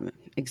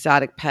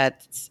 exotic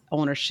pets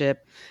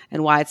ownership,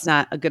 and why it's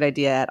not a good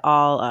idea at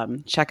all,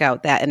 check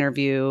out that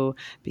interview,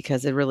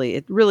 because it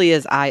really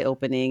is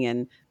eye-opening.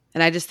 And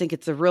I just think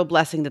it's a real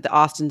blessing that the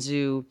Austin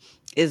Zoo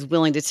is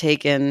willing to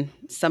take in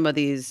some of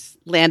these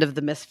land of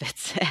the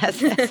misfits, as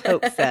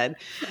Hope said.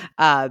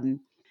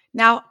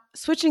 Now,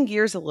 switching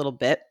gears a little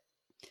bit,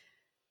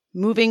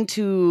 moving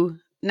to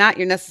not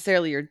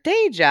necessarily your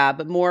day job,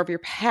 but more of your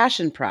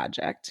passion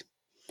project.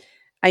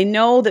 I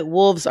know that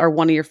wolves are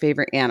one of your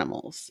favorite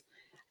animals.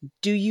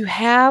 Do you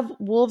have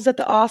wolves at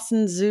the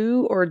Austin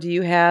Zoo, or do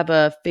you have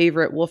a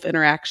favorite wolf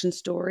interaction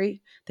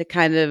story that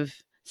kind of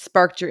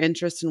sparked your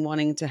interest in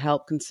wanting to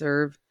help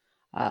conserve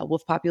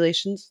wolf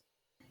populations?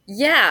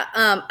 Yeah,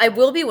 I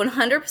will be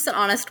 100%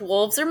 honest.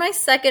 Wolves are my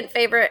second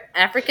favorite.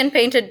 African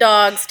painted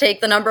dogs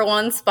take the number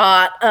one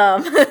spot.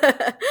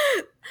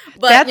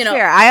 But, that's you know,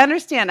 fair. I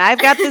understand. I've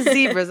got the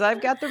zebras.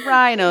 I've got the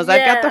rhinos.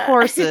 I've got the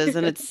horses.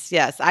 And it's,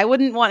 yes, I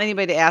wouldn't want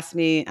anybody to ask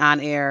me on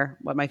air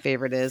what my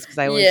favorite is, because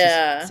I always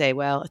just say,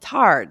 well, it's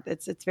hard.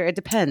 It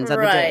depends on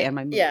the day and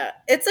my mood. Yeah,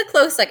 it's a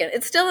close second.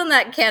 It's still in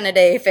that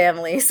Canidae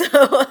family, so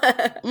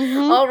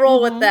I'll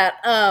roll with that.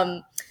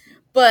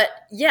 But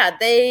yeah,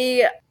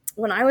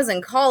 when I was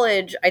in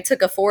college, I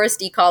took a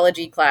forest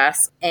ecology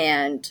class,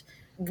 and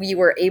we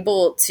were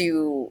able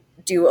to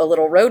do a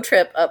little road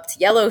trip up to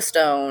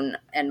Yellowstone,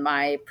 and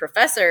my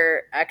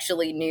professor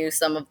actually knew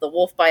some of the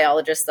wolf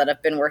biologists that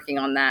have been working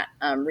on that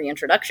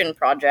reintroduction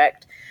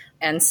project.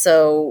 And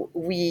so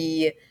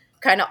we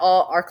kind of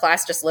our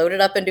class just loaded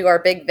up into our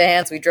big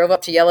vans. We drove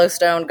up to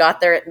Yellowstone,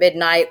 got there at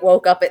midnight,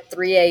 woke up at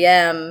 3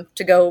 a.m.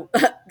 to go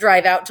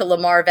drive out to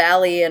Lamar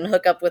Valley and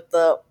hook up with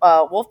the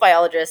wolf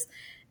biologists.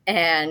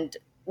 And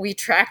we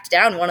tracked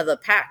down one of the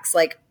packs.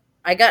 Like,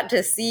 I got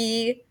to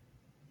see...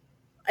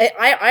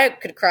 I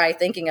could cry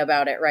thinking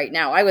about it right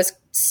now. I was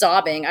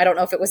sobbing. I don't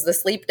know if it was the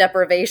sleep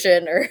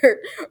deprivation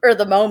or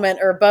the moment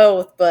or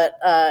both, but,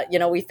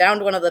 we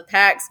found one of the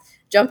packs,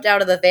 jumped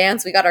out of the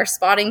vans. We got our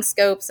spotting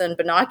scopes and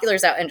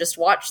binoculars out and just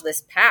watched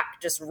this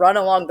pack just run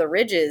along the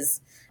ridges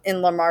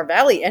in Lamar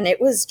Valley. And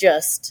it was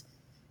just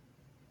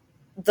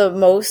the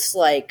most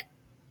like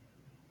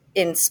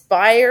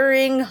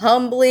inspiring,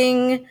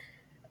 humbling,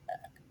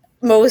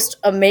 most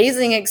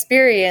amazing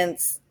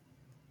experience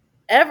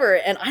ever.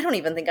 And I don't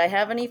even think I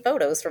have any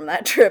photos from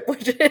that trip,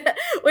 which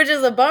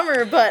is a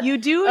bummer. But you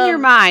do in your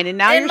mind, and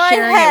now you're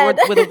sharing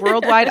it with a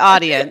worldwide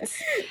audience.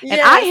 Yes. And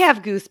I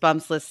have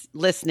goosebumps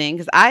listening,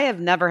 because I've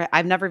never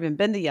even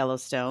been to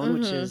Yellowstone,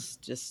 which is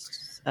just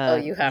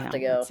you have to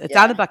go. It's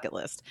on the bucket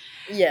list.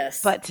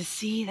 Yes, but to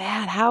see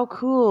that, how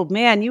cool,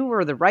 man! You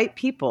were the right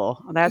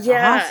people. That's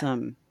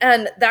awesome.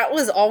 And that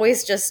was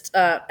always just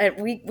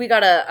we got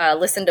to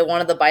listen to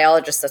one of the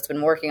biologists that's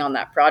been working on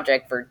that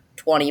project for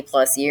 20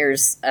 plus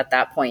years at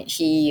that point.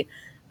 He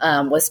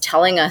was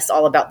telling us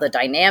all about the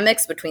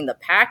dynamics between the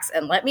packs.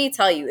 And let me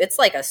tell you, it's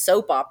like a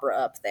soap opera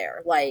up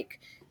there. Like,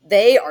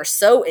 they are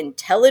so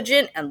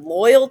intelligent and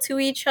loyal to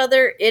each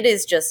other. It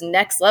is just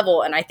next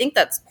level. And I think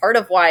that's part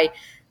of why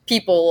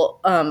people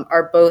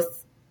are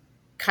both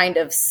kind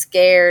of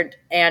scared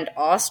and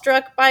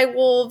awestruck by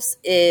wolves,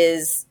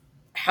 is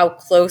how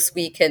close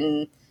we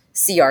can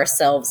see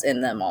ourselves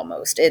in them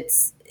almost.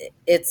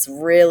 It's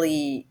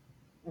really,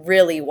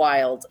 really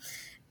wild.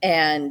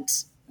 And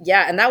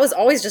yeah, and that was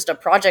always just a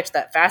project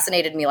that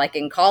fascinated me. Like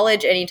in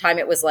college, anytime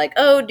it was like,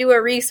 oh, do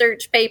a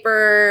research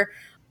paper,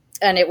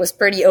 and it was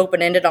pretty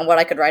open-ended on what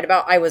I could write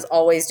about, I was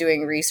always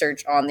doing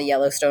research on the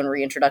Yellowstone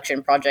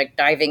Reintroduction Project,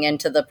 diving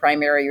into the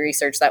primary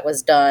research that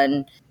was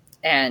done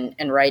and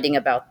writing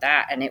about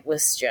that. And it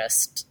was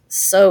just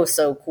so,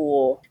 so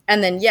cool.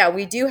 And then, yeah,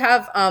 we do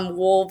have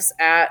wolves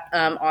at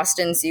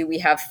Austin Zoo. We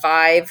have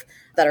 5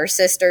 that are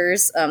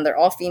sisters. They're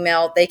all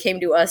female. They came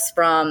to us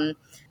from,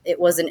 it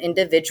was an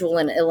individual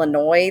in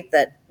Illinois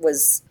that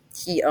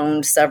he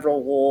owned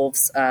several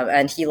wolves,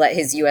 and he let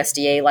his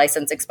USDA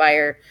license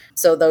expire.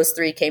 So those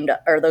 5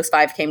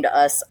 came to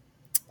us,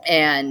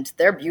 and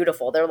they're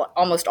beautiful. They're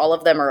almost all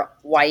of them are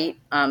white.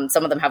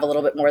 Some of them have a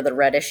little bit more of the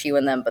reddish hue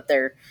in them, but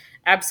they're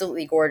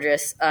absolutely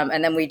gorgeous.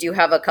 And then we do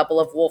have a couple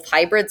of wolf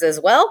hybrids as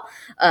well,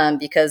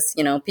 because,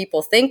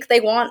 people think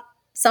they want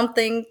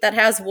something that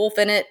has wolf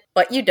in it,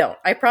 but you don't.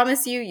 I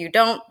promise you, you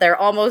don't. They're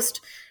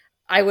almost,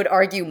 I would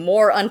argue,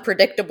 more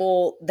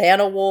unpredictable than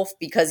a wolf,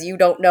 because you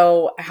don't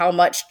know how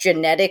much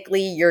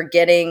genetically you're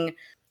getting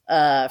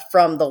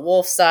from the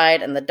wolf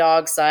side and the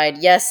dog side.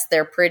 Yes,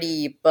 they're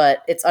pretty,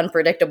 but it's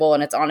unpredictable,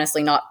 and it's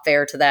honestly not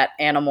fair to that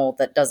animal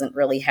that doesn't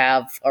really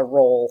have a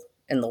role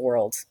in the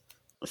world.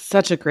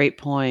 Such a great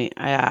point.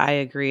 I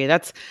agree.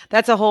 That's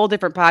a whole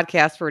different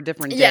podcast for a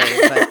different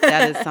day. But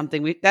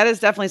that is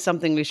definitely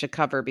something we should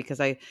cover, because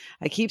I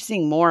keep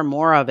seeing more and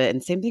more of it.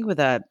 And same thing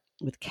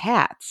with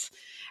cats.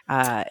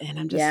 And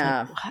I'm just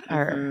like, what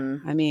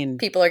are, I mean,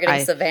 people are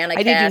getting Savannah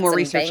cats. I need to do more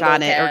research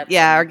on it.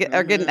 Or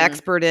get an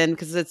expert in,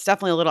 because it's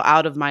definitely a little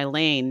out of my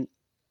lane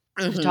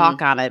to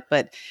talk on it.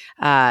 But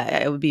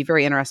it would be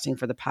very interesting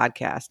for the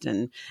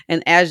podcast.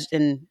 And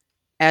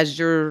as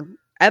your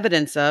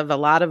evidence of, a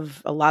lot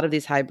of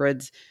these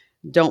hybrids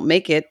don't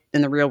make it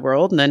in the real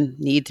world and then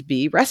need to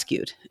be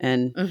rescued.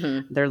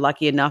 And they're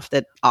lucky enough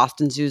that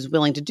Austin Zoo is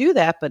willing to do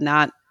that, but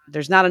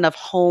there's not enough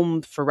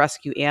home for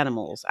rescue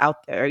animals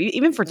out there,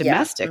 even for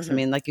domestics. I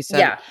mean, like you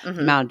said, the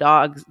amount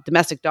of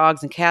domestic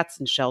dogs and cats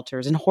in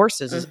shelters and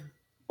horses is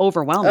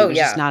overwhelming. There's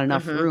just not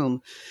enough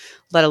room,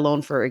 let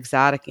alone for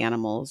exotic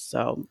animals.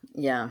 So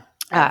yeah.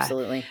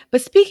 Absolutely.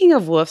 But speaking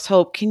of wolves,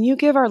 Hope, can you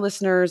give our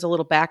listeners a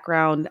little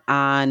background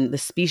on the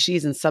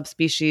species and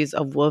subspecies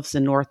of wolves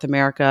in North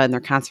America and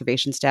their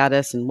conservation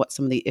status and what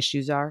some of the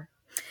issues are?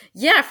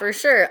 Yeah, for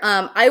sure.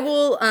 I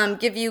will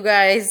give you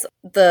guys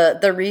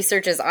the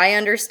research as I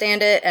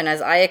understand it and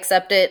as I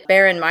accept it.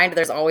 Bear in mind,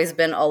 there's always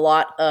been a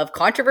lot of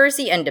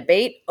controversy and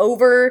debate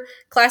over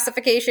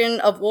classification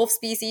of wolf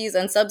species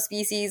and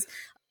subspecies.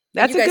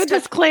 That's a good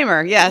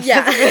disclaimer. Yes.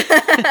 Yeah.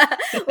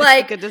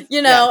 Like,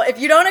 if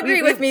you don't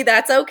agree with me,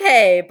 that's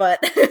okay.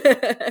 But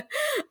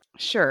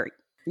sure.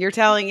 You're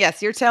telling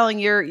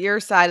your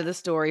side of the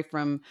story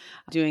from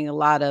doing a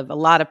lot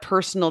of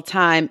personal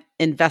time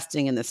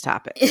investing in this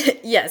topic.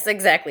 Yes,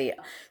 exactly.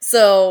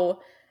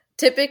 So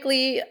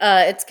typically,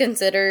 it's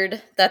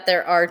considered that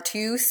there are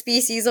 2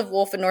 species of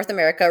wolf in North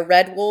America: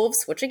 red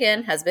wolves, which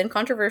again has been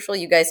controversial.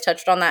 You guys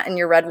touched on that in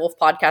your red wolf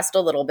podcast a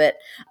little bit.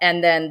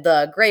 And then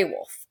the gray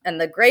wolf. And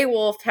the gray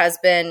wolf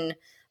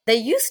they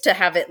used to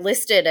have it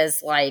listed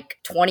as like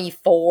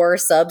 24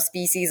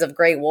 subspecies of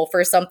gray wolf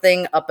or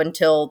something up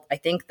until I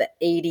think the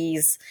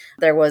 80s.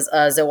 There was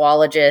a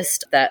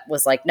zoologist that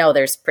was like, no,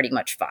 there's pretty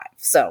much 5.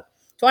 So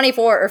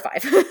 24 or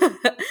 5.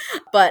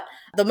 But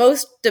the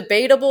most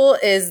debatable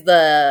is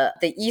the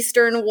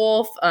eastern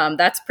wolf.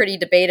 That's pretty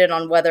debated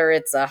on whether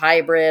it's a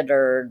hybrid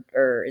or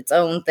its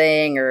own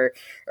thing or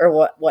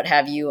what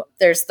have you.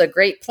 There's the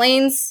Great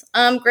Plains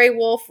gray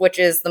wolf, which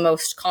is the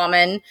most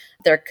common.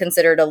 They're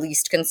considered a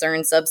least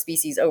concern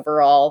subspecies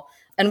overall.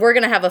 And we're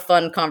going to have a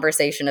fun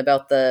conversation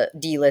about the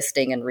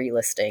delisting and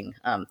relisting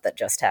that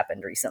just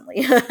happened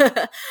recently.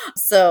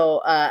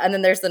 So, and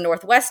then there's the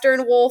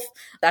northwestern wolf.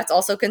 That's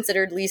also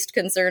considered least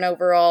concern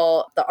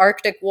overall. The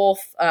Arctic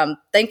wolf.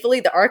 Thankfully,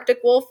 the Arctic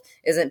wolf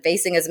isn't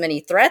facing as many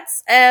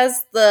threats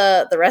as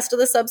the rest of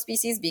the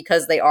subspecies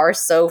because they are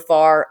so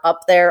far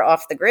up there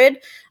off the grid.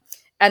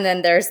 And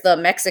then there's the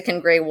Mexican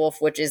gray wolf,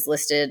 which is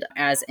listed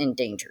as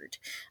endangered.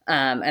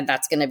 And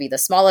that's going to be the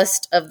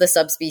smallest of the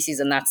subspecies.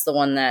 And that's the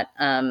one that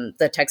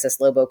the Texas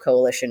Lobo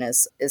Coalition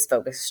is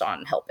focused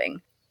on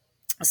helping.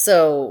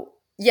 So,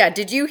 yeah,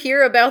 did you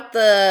hear about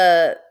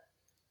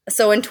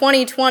so in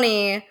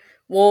 2020,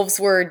 wolves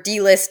were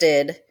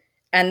delisted.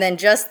 And then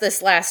just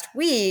this last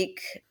week,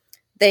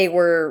 they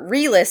were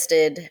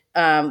relisted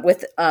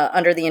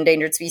under the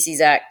Endangered Species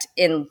Act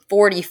in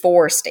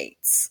 44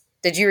 states.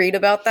 Did you read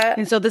about that?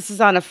 And so this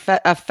is on a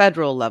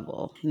federal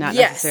level, not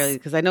Yes. necessarily,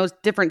 because I know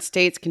different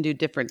states can do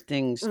different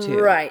things too.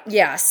 Right.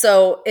 Yeah.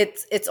 So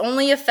it's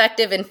only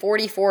effective in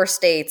 44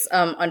 states.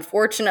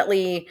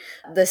 Unfortunately,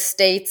 the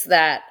states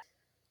that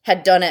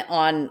had done it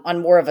on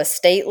more of a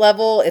state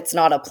level, it's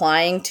not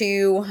applying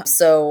to.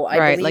 So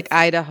I believe like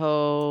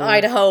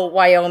Idaho,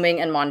 Wyoming,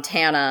 and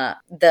Montana,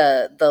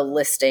 the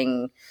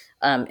listing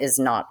is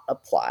not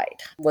applied.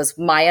 Was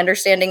my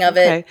understanding of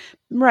it.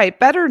 Right.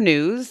 Better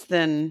news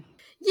than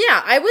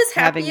Yeah, I was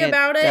happy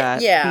about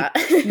it. Yeah.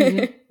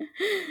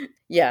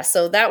 Yeah,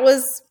 so that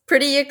was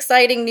pretty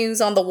exciting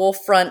news on the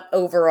wolf front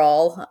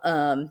overall.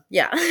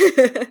 Yeah.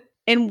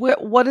 And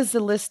what is the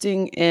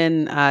listing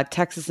in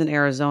Texas and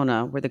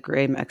Arizona where the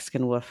gray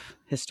Mexican wolf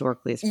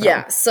historically is from?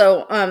 Yeah,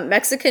 so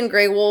Mexican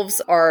gray wolves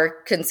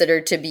are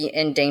considered to be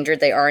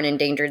endangered. They are an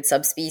endangered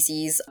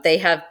subspecies. They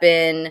have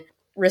been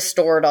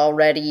restored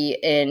already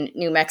in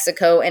New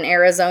Mexico and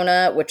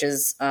Arizona, which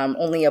is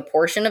only a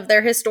portion of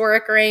their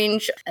historic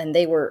range. And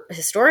they were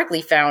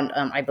historically found,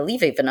 I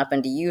believe, even up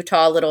into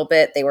Utah a little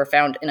bit. They were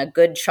found in a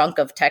good chunk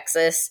of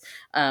Texas,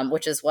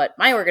 which is what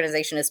my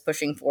organization is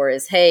pushing for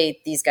is,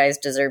 hey, these guys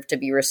deserve to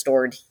be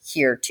restored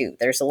here too.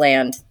 There's a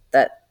land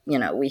that,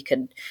 we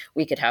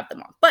could have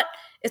them on. But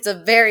it's a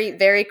very,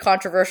 very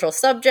controversial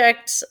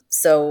subject.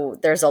 So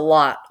there's a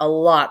lot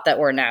that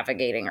we're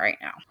navigating right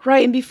now.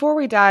 Right. And before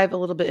we dive a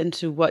little bit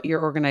into what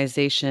your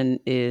organization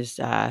is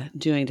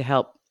doing to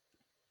help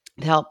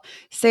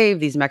save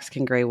these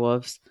Mexican gray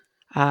wolves,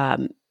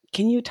 can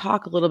you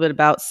talk a little bit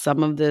about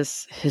some of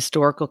this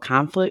historical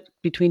conflict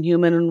between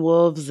human and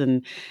wolves?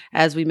 And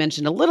as we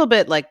mentioned a little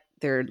bit, like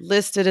they're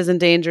listed as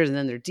endangered and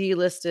then they're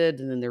delisted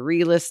and then they're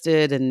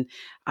relisted. And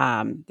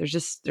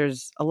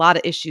there's a lot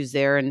of issues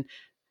there. And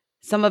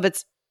some of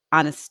it's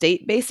on a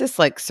state basis,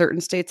 like certain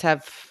states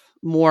have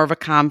more of a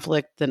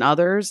conflict than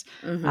others.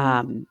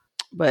 Mm-hmm.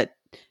 But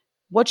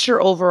what's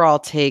your overall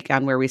take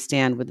on where we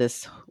stand with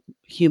this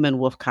human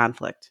wolf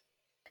conflict?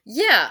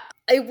 Yeah,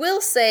 I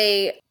will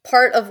say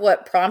part of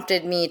what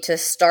prompted me to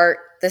start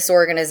this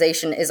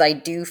organization is I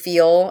do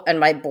feel, and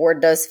my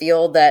board does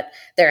feel, that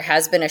there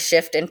has been a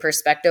shift in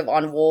perspective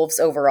on wolves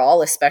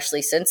overall,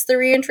 especially since the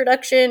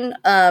reintroduction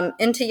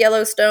into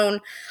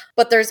Yellowstone.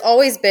 But there's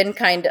always been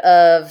kind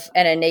of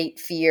an innate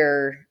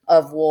fear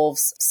of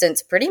wolves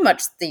since pretty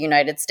much the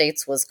United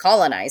States was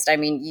colonized. I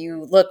mean,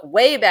 you look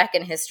way back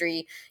in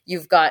history,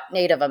 you've got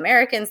Native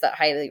Americans that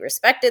highly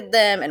respected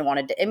them and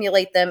wanted to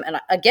emulate them.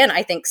 And again,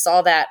 I think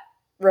saw that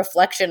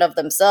reflection of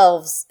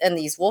themselves in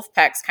these wolf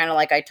packs, kind of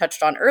like I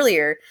touched on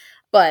earlier.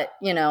 But,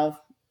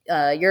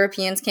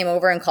 Europeans came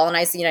over and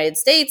colonized the United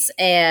States,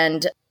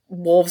 and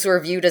wolves were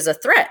viewed as a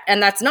threat.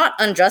 And that's not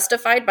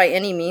unjustified by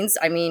any means.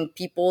 I mean,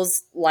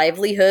 people's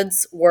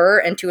livelihoods were,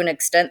 and to an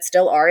extent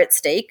still are, at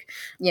stake,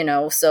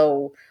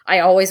 so I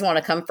always want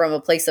to come from a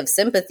place of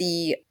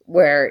sympathy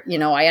where,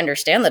 I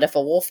understand that if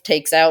a wolf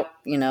takes out,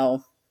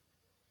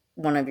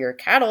 one of your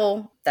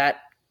cattle, that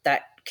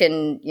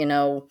can,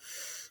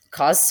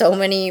 cause so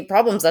many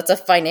problems. That's a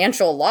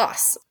financial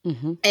loss.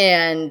 Mm-hmm.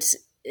 And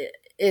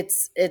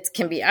it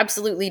can be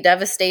absolutely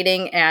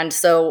devastating. And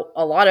so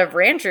a lot of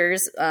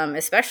ranchers,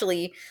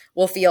 especially,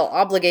 will feel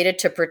obligated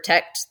to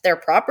protect their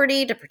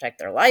property, to protect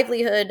their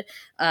livelihood,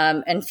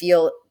 and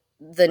feel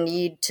the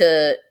need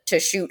to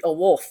shoot a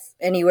wolf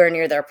anywhere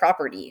near their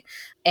property.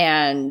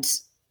 And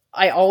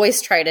I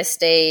always try to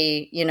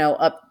stay,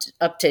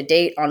 up to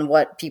date on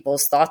what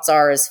people's thoughts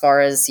are as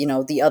far as,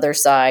 the other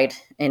side,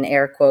 in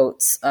air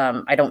quotes.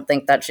 I don't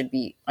think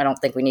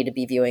we need to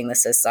be viewing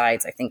this as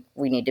sides. I think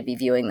we need to be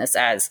viewing this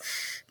as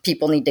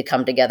people need to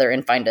come together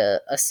and find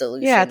a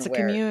solution. Yeah, it's a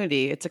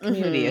community. It's a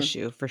community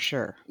issue for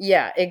sure.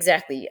 Yeah,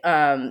 exactly.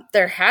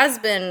 There has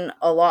been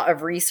a lot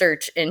of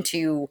research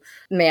into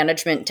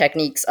management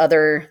techniques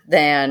other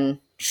than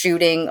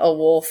shooting a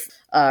wolf,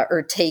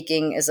 or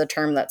taking is a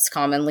term that's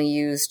commonly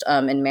used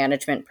in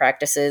management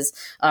practices.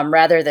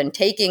 Rather than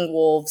taking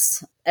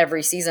wolves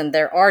every season,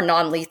 there are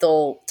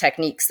non-lethal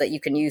techniques that you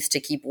can use to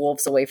keep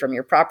wolves away from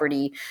your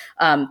property.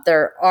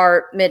 There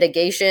are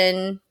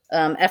mitigation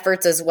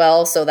efforts as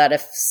well, so that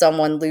if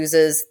someone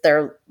loses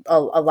their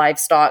a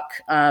livestock,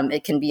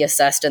 it can be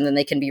assessed and then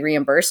they can be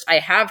reimbursed. I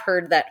have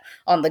heard that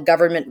on the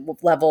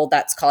government level,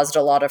 that's caused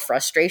a lot of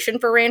frustration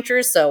for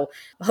ranchers. So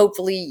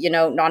hopefully,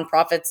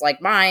 nonprofits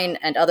like mine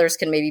and others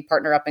can maybe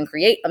partner up and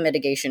create a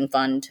mitigation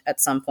fund at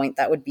some point.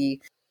 That would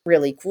be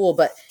really cool.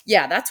 But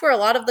yeah, that's where a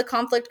lot of the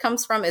conflict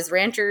comes from, is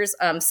ranchers.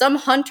 Some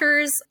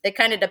hunters, it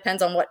kind of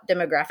depends on what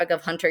demographic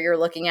of hunter you're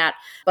looking at,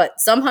 but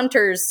some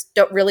hunters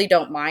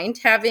don't mind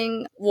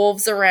having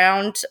wolves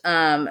around,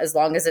 as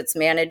long as it's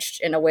managed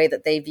in a way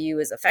that they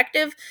view as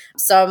effective.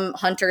 Some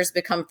hunters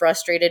become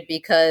frustrated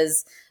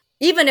because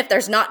even if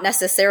there's not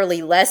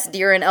necessarily less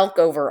deer and elk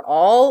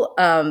overall,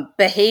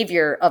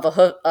 behavior of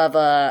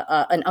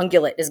an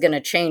ungulate is going to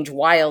change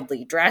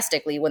wildly,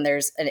 drastically when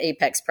there's an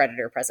apex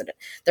predator present.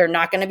 They're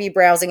not going to be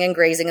browsing and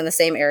grazing in the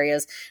same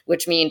areas,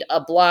 which means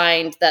a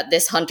blind that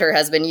this hunter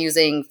has been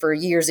using for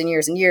years and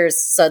years and years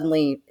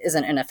suddenly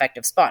isn't an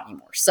effective spot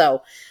anymore.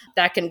 So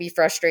that can be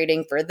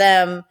frustrating for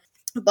them.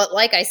 But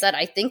like I said,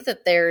 I think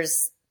that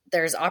there's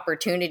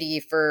opportunity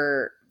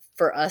for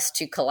us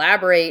to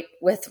collaborate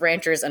with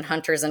ranchers and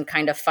hunters and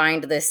kind of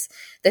find this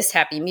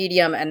happy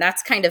medium. And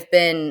that's kind of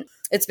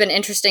it's been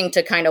interesting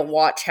to kind of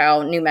watch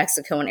how New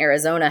Mexico and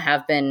Arizona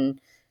have been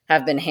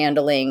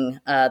handling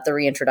the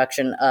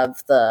reintroduction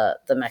of the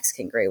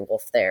Mexican gray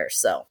wolf there.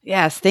 So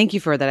yes, thank you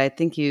for that. I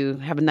think you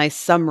have a nice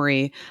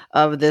summary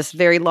of this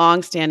very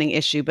long-standing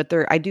issue, but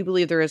I do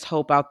believe there is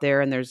hope out there,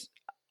 and there's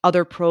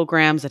other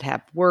programs that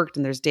have worked,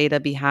 and there's data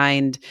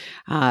behind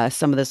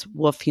some of this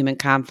wolf-human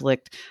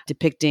conflict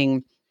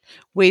depicting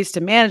ways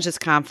to manage this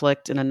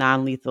conflict in a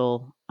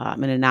non-lethal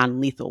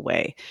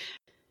way.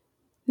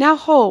 Now,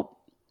 Hope,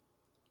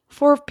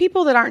 for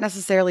people that aren't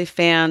necessarily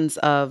fans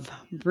of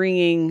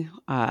bringing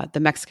the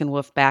Mexican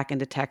wolf back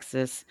into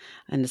Texas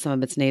and to some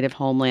of its native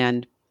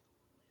homeland,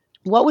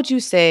 what would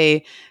you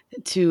say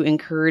to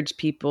encourage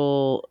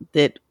people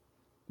that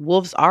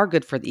wolves are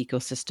good for the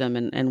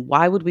ecosystem, and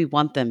why would we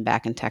want them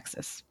back in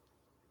Texas?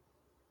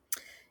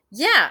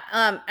 Yeah,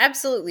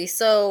 absolutely.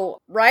 So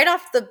right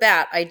off the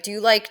bat, I do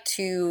like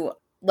to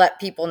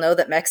let people know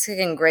that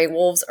Mexican gray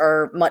wolves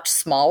are much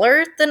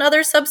smaller than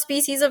other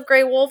subspecies of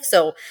gray wolf.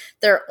 So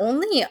they're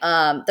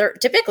they're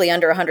typically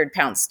under 100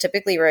 pounds,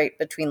 typically right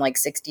between like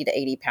 60 to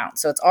 80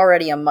 pounds. So it's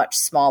already a much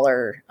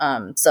smaller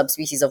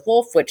subspecies of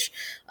wolf, which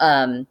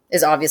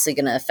is obviously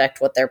going to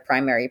affect what their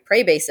primary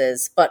prey base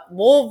is. But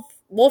wolf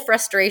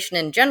restoration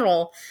in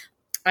general,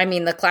 I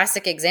mean, the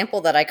classic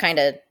example that I kind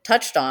of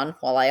touched on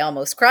while I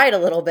almost cried a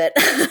little bit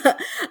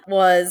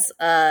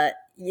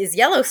is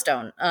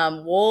Yellowstone.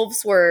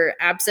 Wolves were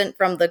absent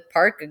from the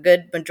park a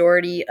good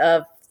majority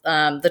of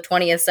the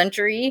 20th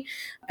century,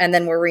 and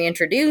then were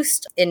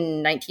reintroduced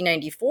in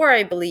 1994,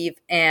 I believe.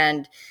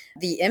 And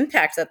the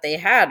impact that they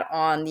had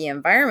on the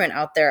environment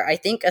out there, I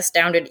think,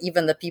 astounded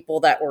even the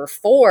people that were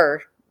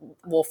for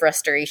wolf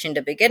restoration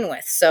to begin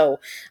with. So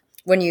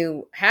when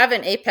you have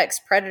an apex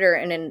predator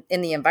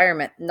in the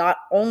environment, not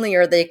only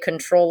are they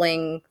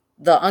controlling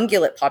the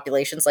ungulate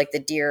populations like the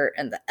deer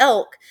and the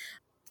elk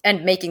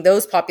and making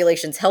those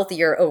populations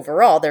healthier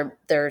overall,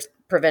 they're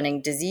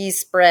preventing disease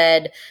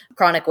spread.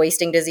 Chronic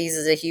wasting disease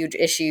is a huge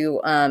issue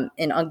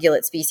in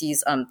ungulate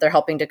species. They're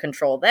helping to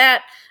control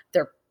that.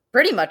 They're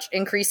pretty much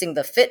increasing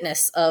the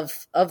fitness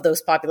of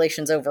those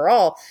populations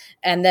overall.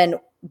 And then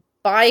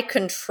by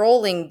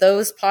controlling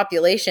those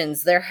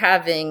populations, they're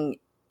having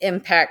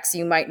impacts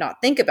you might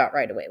not think about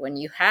right away. When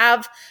you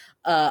have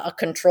a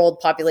controlled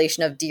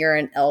population of deer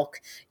and elk,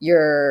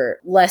 you're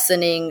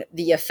lessening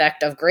the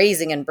effect of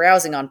grazing and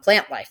browsing on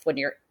plant life. When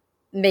you're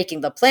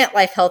making the plant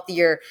life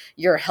healthier,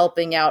 you're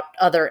helping out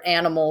other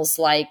animals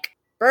like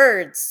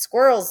birds,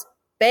 squirrels,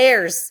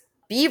 bears,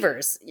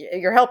 beavers.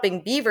 You're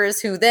helping beavers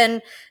who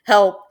then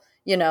help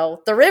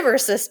the river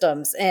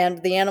systems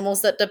and the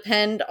animals that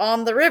depend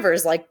on the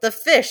rivers, like the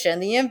fish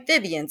and the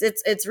amphibians.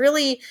 It's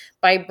really,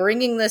 by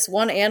bringing this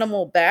one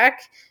animal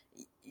back,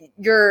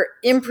 you're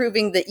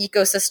improving the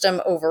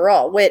ecosystem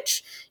overall,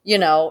 which,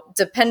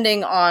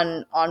 depending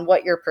on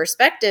what your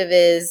perspective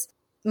is,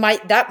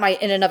 might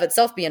in and of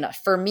itself be enough.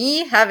 For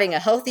me, having a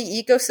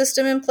healthy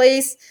ecosystem in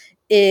place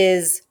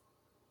is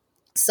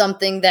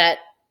something that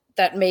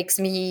makes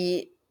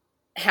me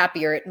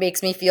happier. It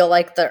makes me feel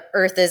like the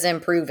earth is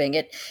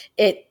improving.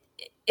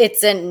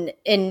 It's an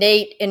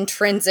innate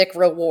intrinsic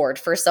reward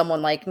for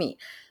someone like me.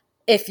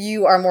 If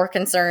you are more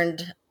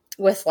concerned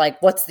with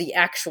like what's the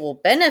actual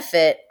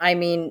benefit, I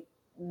mean,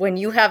 when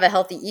you have a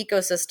healthy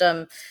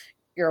ecosystem,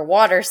 your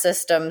water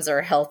systems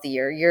are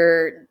healthier,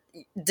 your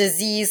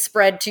disease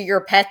spread to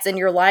your pets and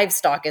your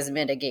livestock is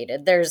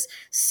mitigated. There's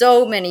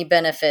so many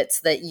benefits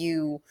that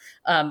you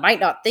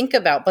might not think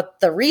about, but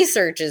the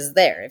research is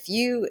there. If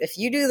you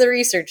do the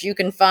research, you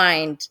can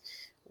find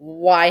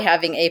why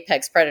having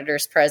apex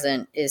predators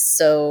present is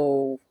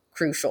so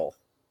crucial.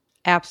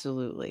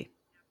 Absolutely.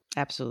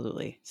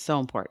 So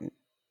important.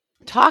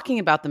 Talking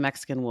about the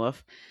Mexican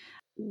wolf,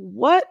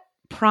 what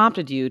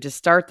prompted you to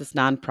start this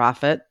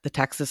nonprofit, the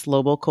Texas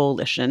Lobo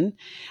Coalition?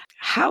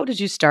 How did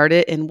you start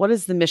it, and what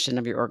is the mission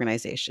of your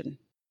organization?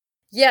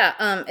 Yeah,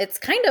 it's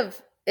kind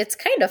of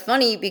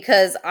funny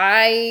because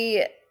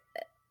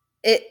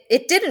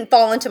it didn't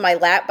fall into my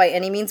lap by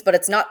any means, but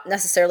it's not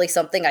necessarily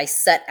something I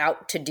set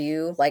out to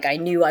do. Like, I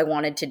knew I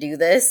wanted to do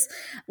this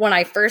when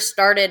I first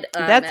started.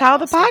 That's how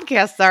the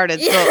podcast started.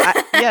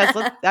 Yeah.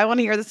 So I want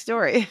to hear the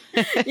story.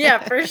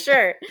 Yeah, for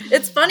sure.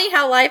 It's funny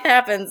how life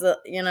happens.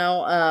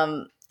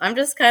 I'm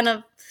just kind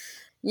of,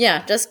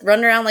 just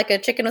running around like a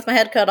chicken with my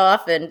head cut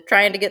off and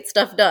trying to get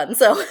stuff done.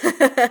 So,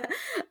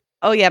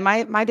 oh yeah,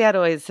 my dad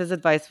his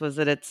advice was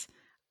that it's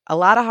a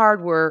lot of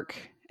hard work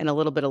and a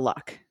little bit of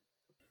luck.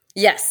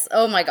 Yes.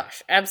 Oh my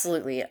gosh.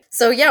 Absolutely.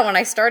 So yeah, when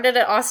I started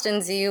at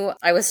Austin Zoo,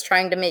 I was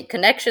trying to make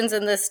connections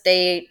in the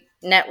state,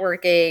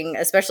 networking,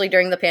 especially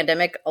during the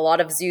pandemic. A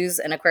lot of zoos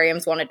and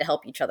aquariums wanted to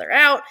help each other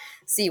out,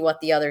 see what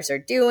the others are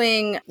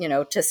doing,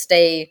 to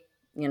stay,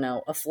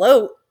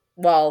 afloat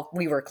while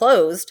we were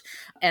closed.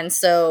 And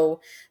so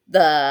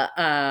there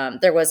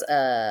was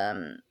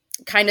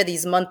kind of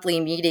these monthly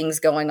meetings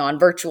going on,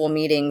 virtual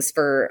meetings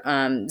for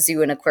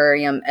zoo and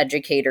aquarium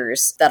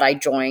educators that I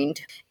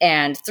joined.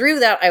 And through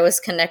that, I was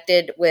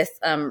connected with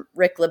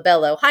Rick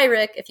Labello. Hi,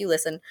 Rick, if you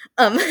listen.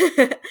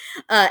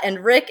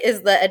 And Rick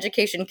is the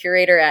education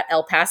curator at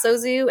El Paso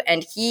Zoo,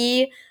 and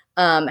he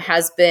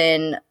has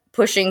been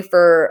pushing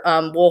for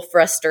wolf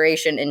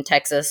restoration in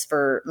Texas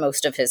for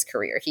most of his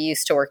career. He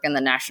used to work in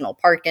the national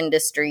park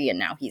industry, and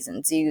now he's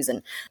in zoos.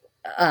 And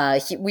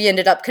we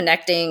ended up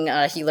connecting.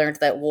 He learned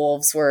that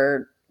wolves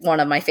were one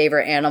of my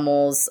favorite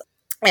animals.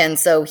 And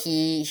so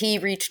he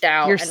reached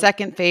out. Your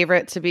second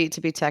favorite, to be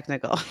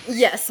technical.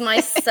 Yes, my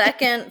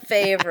second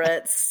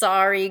favorite.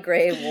 Sorry,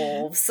 gray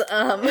wolves.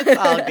 It's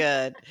all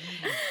good.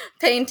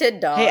 Painted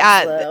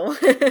dogs,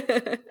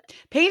 though.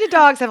 Painted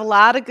dogs have a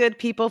lot of good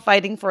people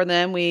fighting for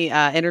them. We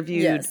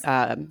interviewed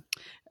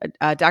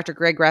Dr.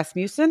 Greg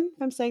Rasmussen,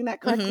 if I'm saying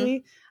that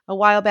correctly, a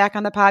while back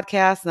on the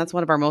podcast, and that's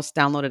one of our most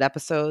downloaded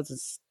episodes.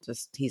 It's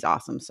just, he's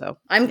awesome. So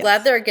I'm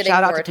glad they're getting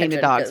shout more out to attention.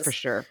 Painted Dogs for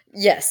sure.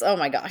 Yes. Oh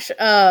my gosh.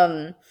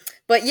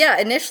 But yeah,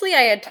 initially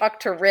I had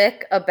talked to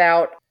Rick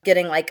about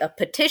getting like a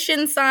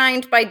petition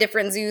signed by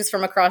different zoos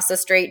from across the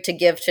state to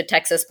give to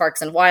Texas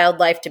Parks and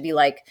Wildlife to be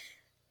like,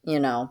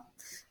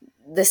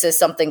 this is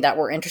something that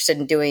we're interested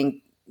in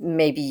doing.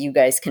 Maybe you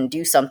guys can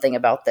do something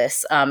about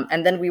this.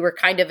 And then we were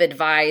kind of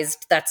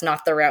advised that's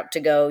not the route to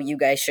go. You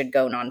guys should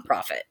go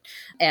nonprofit.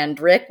 And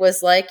Rick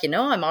was like,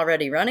 I'm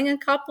already running a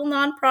couple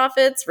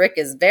nonprofits. Rick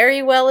is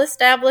very well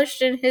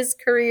established in his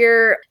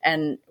career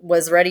and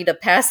was ready to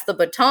pass the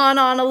baton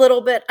on a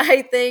little bit,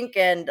 I think.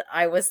 And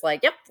I was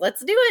like, yep,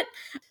 let's do it.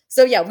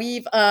 So yeah,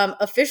 we've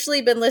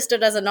officially been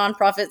listed as a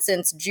nonprofit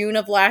since June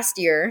of last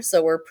year.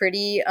 So we're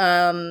pretty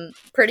early.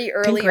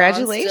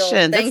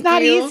 Congratulations. That's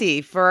not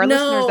easy for our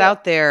listeners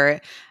out there.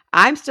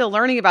 I'm still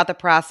learning about the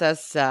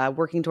process,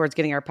 working towards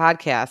getting our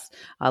podcast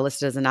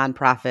listed as a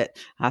nonprofit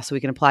so we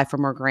can apply for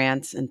more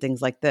grants and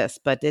things like this.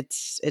 But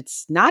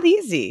it's not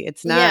easy.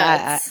 It's not.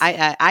 Yes.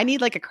 I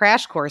need like a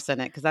crash course in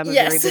it because I'm a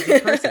very busy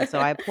person. So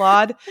I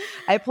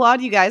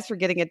applaud you guys for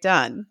getting it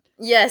done.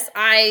 Yes,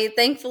 I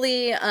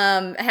thankfully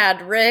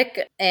had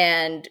Rick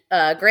and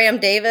Graham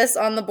Davis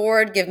on the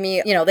board give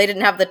me, they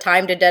didn't have the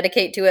time to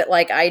dedicate to it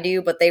like I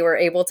do, but they were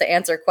able to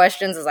answer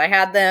questions as I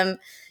had them.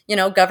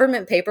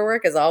 Government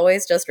paperwork is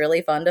always just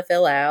really fun to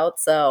fill out.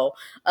 So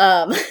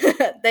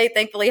they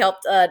thankfully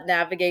helped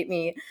navigate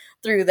me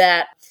through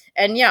that.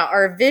 And yeah,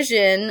 our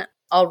vision,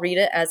 I'll read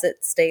it as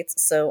it states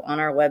so on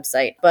our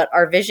website. But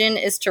our vision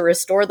is to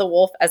restore the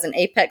wolf as an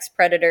apex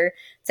predator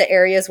to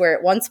areas where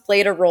it once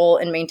played a role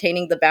in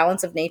maintaining the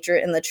balance of nature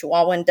in the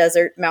Chihuahuan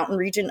Desert mountain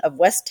region of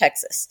West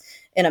Texas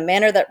in a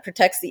manner that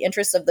protects the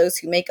interests of those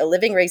who make a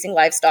living raising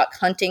livestock,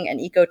 hunting, and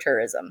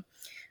ecotourism.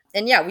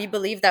 And yeah, we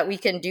believe that we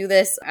can do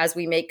this as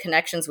we make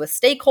connections with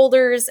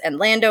stakeholders and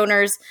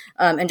landowners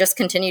and just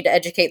continue to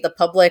educate the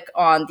public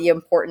on the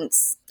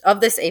importance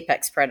of this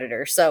apex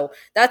predator. So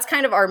that's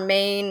kind of our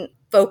main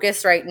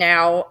focus right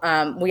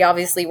now. We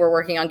obviously were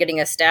working on getting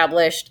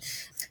established,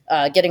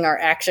 getting our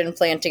action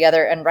plan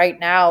together. And right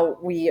now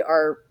we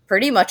are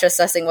pretty much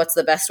assessing what's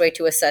the best way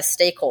to assess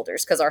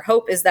stakeholders, because our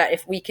hope is that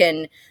if we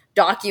can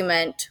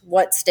document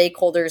what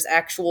stakeholders'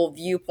 actual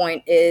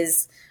viewpoint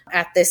is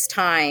at this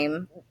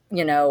time,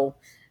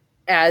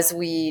 as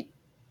we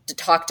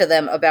talk to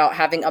them about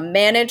having a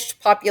managed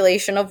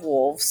population of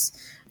wolves,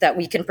 that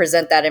we can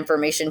present that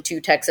information to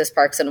Texas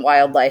Parks and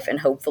Wildlife and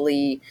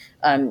hopefully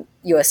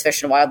U.S.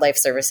 Fish and Wildlife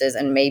Services,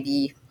 and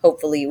maybe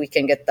hopefully we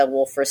can get the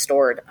wolf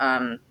restored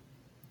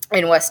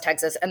in West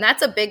Texas. And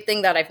that's a big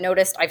thing that I've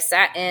noticed. I've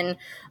sat in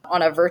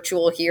on a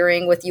virtual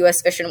hearing with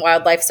U.S. Fish and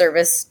Wildlife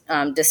Service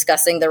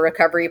discussing the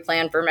recovery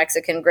plan for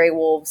Mexican gray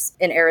wolves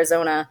in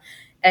Arizona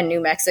and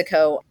New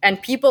Mexico.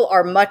 And people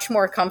are much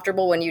more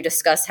comfortable when you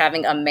discuss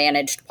having a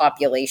managed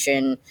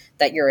population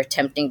that you're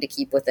attempting to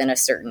keep within a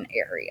certain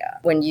area.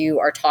 When you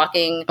are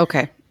talking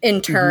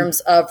in terms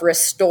of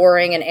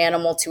restoring an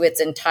animal to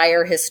its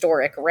entire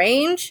historic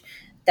range,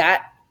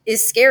 that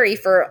is scary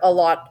for a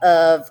lot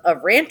of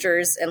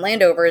ranchers and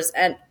landowners.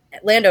 And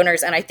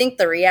I think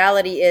the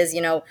reality is,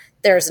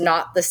 there's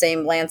not the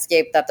same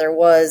landscape that there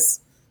was,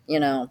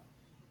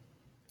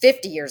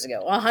 50 years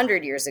ago,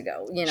 100 years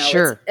ago,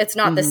 sure. It's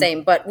not the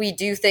same, but we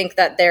do think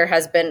that there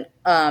has been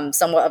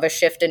somewhat of a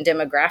shift in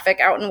demographic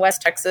out in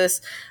West Texas,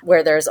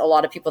 where there's a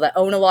lot of people that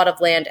own a lot of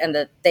land and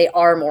that they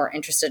are more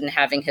interested in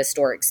having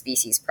historic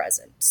species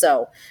present.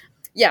 So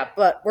yeah,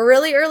 but we're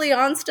really early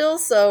on still.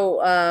 So,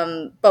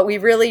 but we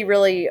really,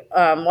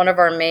 one of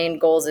our main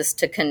goals is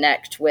to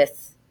connect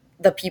with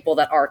the people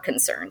that are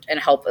concerned and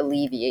help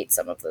alleviate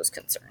some of those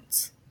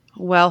concerns.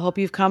 Well, hope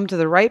you've come to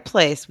the right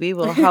place. We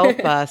will help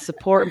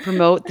support and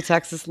promote the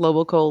Texas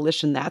Lobo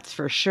Coalition, that's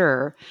for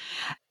sure.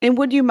 And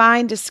would you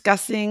mind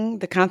discussing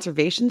the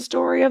conservation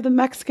story of the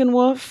Mexican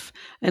wolf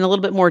in a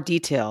little bit more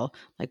detail?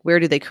 Like,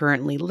 where do they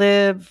currently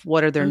live?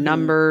 What are their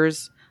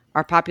numbers?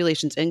 Are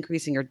populations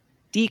increasing or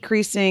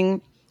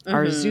decreasing?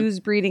 Are zoos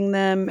breeding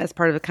them as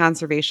part of a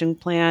conservation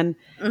plan?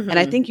 And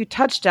I think you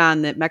touched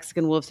on that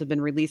Mexican wolves have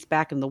been released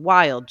back in the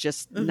wild,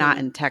 just not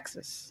in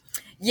Texas.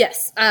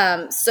 Yes.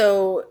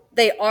 So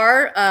they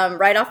are,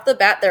 right off the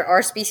bat, there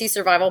are species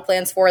survival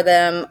plans for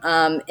them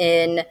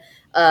in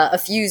a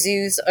few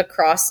zoos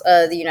across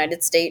the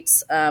United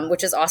States,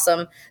 which is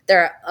awesome.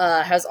 There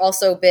has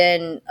also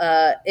been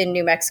in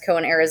New Mexico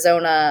and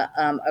Arizona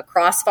a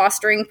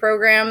cross-fostering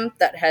program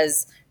that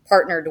has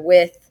partnered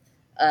with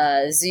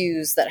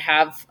zoos that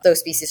have those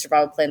species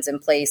survival plans in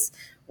place,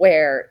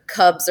 where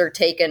cubs are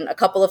taken, a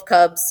couple of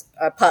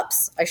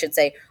pups, I should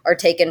say, are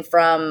taken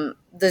from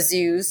the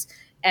zoos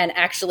and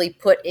actually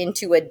put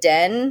into a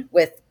den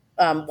with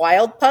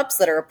wild pups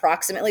that are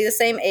approximately the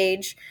same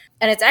age.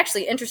 And it's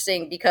actually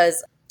interesting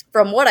because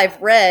from what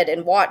I've read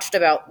and watched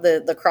about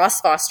the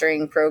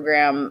cross-fostering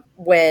program,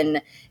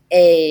 when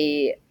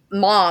a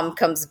mom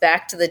comes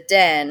back to the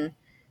den,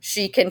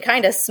 she can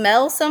kind of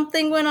smell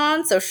something went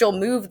on, so she'll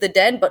move the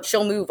den, but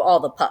she'll move all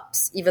the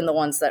pups, even the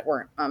ones that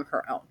weren't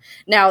her own.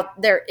 Now,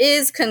 there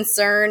is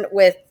concern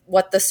with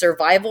what the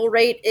survival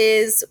rate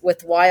is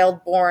with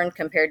wild-born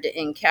compared to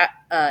in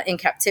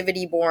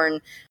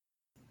captivity-born.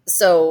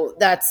 So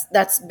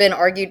that's been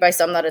argued by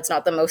some that it's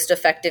not the most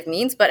effective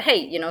means. But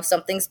hey,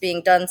 something's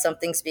being done,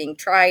 something's being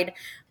tried.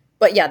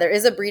 But yeah, there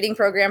is a breeding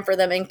program for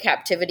them in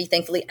captivity,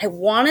 thankfully. I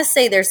want to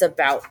say there's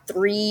about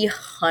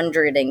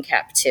 300 in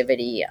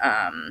captivity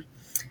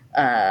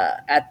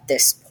at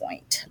this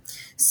point.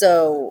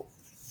 So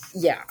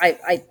yeah,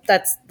 I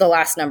that's the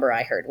last number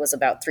I heard was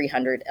about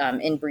 300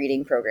 in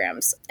breeding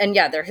programs. And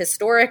yeah, their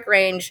historic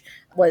range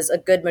was a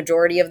good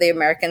majority of the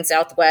American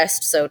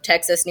Southwest. So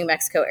Texas, New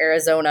Mexico,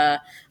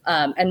 Arizona,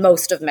 and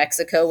most of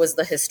Mexico was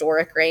the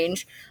historic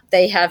range.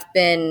 They have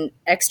been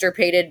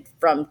extirpated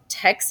from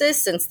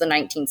Texas since the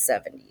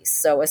 1970s.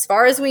 So as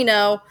far as we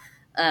know,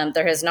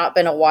 there has not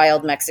been a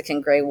wild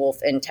Mexican gray wolf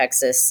in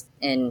Texas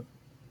in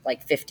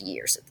like 50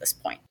 years at this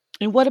point.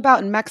 And what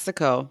about in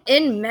Mexico?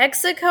 In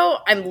Mexico,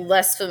 I'm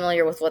less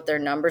familiar with what their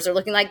numbers are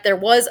looking like. There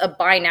was a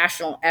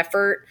binational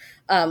effort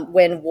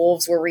when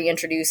wolves were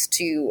reintroduced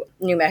to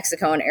New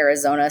Mexico and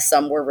Arizona.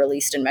 Some were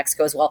released in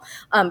Mexico as well.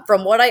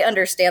 From what I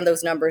understand,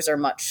 those numbers are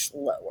much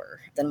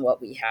lower than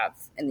what we have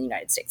in the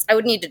United States. I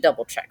would need to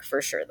double check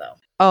for sure, though.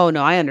 Oh,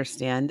 no, I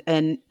understand.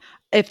 And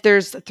if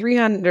there's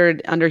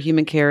 300 under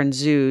human care in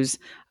zoos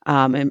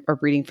or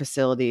breeding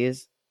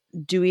facilities,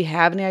 do we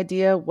have any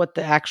idea what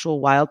the actual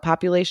wild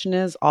population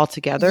is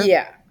altogether?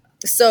 Yeah.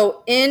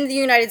 So in the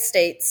United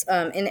States,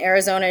 in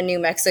Arizona and New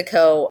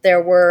Mexico,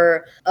 there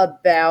were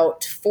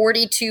about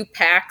 42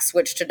 packs,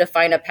 which to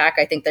define a pack,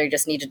 I think there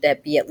just needed to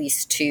be at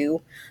least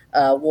two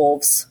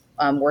wolves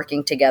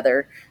working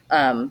together,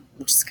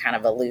 which is kind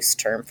of a loose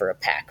term for a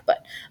pack.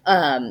 But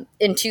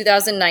in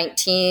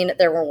 2019,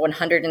 there were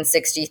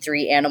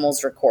 163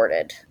 animals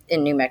recorded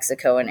in New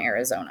Mexico and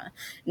Arizona.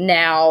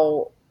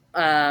 Now,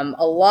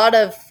 a lot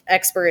of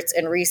experts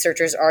and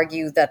researchers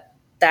argue that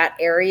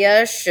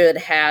area should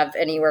have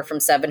anywhere from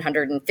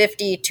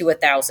 750 to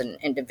 1,000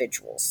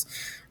 individuals.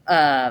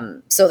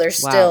 So there's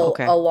still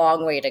a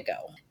long way to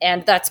go.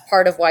 And that's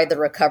part of why the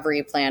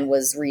recovery plan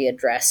was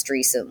readdressed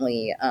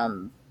recently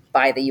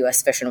by the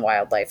U.S. Fish and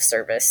Wildlife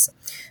Service.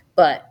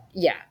 But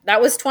yeah,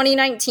 that was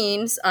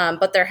 2019.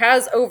 But there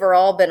has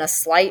overall been a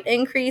slight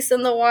increase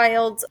in the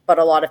wild, but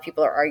a lot of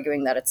people are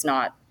arguing that it's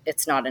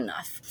not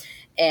enough.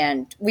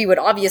 And we would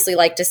obviously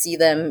like to see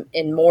them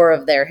in more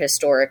of their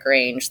historic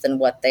range than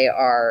what they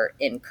are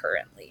in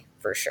currently,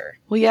 for sure.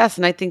 Well, yes,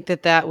 and I think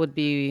that would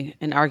be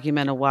an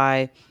argument of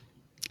why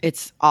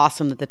it's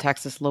awesome that the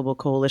Texas Lobo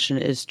Coalition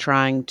is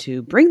trying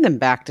to bring them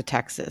back to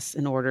Texas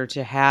in order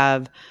to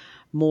have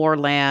more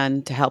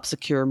land to help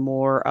secure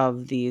more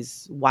of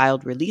these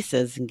wild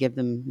releases and give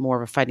them more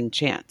of a fighting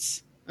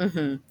chance.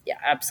 Mm-hmm. Yeah,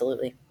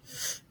 absolutely.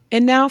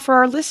 And now for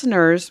our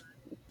listeners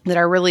that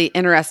are really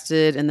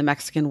interested in the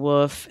Mexican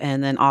wolf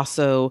and then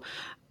also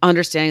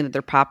understanding that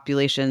their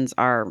populations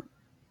are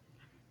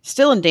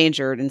still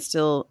endangered and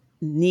still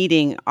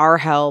needing our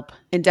help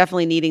and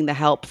definitely needing the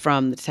help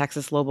from the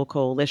Texas Lobo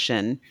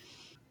Coalition,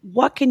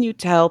 what can you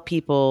tell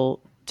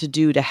people to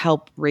do to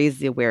help raise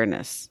the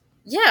awareness?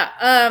 Yeah,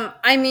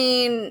 I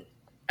mean,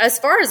 as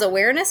far as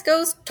awareness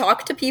goes,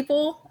 talk to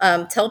people,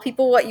 tell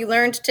people what you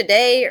learned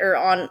today or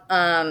on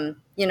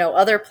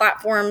other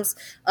platforms.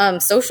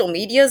 Social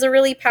media is a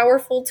really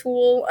powerful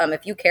tool.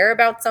 If you care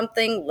about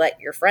something, let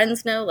your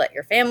friends know, let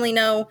your family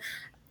know.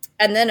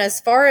 And then as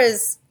far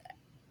as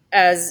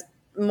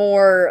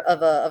more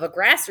of a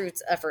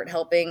grassroots effort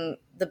helping,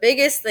 the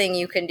biggest thing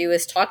you can do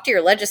is talk to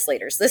your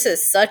legislators. This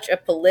is such a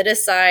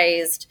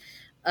politicized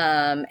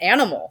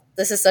animal.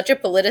 This is such a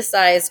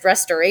politicized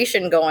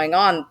restoration going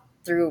on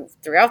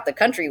throughout the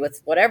country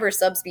with whatever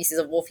subspecies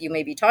of wolf you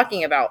may be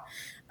talking about.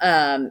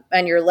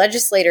 And your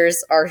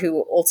legislators are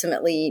who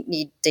ultimately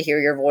need to hear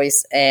your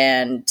voice,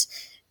 and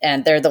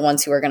they're the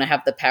ones who are going to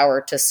have the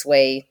power to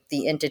sway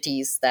the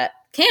entities that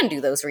can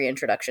do those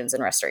reintroductions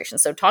and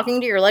restorations. So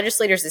talking to your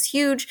legislators is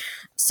huge.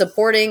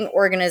 Supporting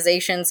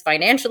organizations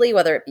financially,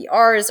 whether it be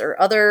ours or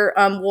other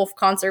wolf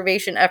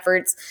conservation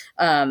efforts.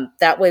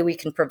 That way we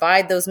can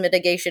provide those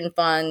mitigation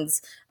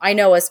funds. I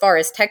know as far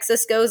as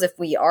Texas goes, if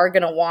we are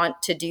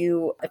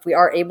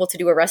able to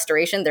do a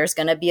restoration, there's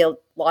going to be a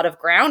lot of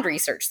ground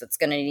research that's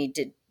going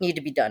to need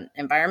to be done,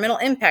 environmental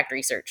impact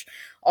research,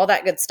 all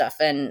that good stuff.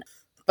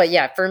 But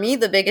yeah, for me,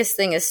 the biggest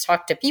thing is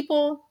talk to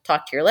people,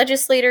 talk to your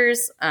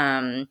legislators.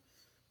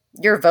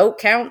 Your vote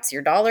counts,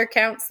 your dollar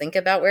counts. Think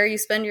about where you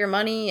spend your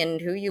money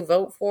and who you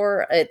vote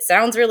for. It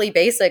sounds really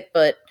basic,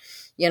 but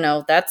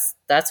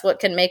that's what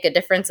can make a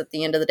difference at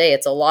the end of the day.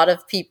 It's a lot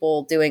of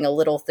people doing a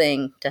little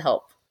thing to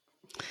help.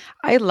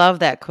 I love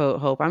that quote,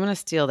 Hope. I'm going to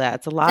steal that.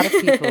 It's a lot of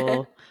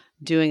people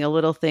doing a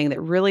little thing that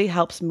really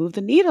helps move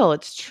the needle.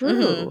 It's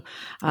true.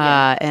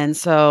 Yeah. And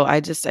so I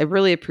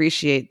really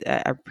appreciate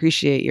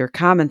your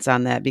comments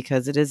on that,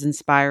 because it is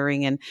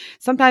inspiring. And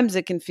sometimes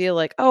it can feel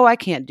like, oh, I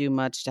can't do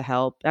much to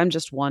help. I'm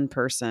just one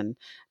person.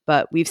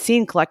 But we've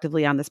seen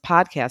collectively on this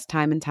podcast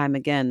time and time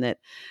again that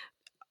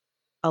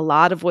a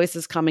lot of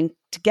voices coming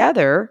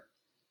together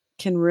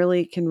can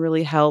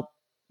really help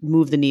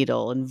move the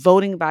needle. And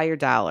voting by your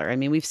dollar. I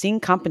mean, we've seen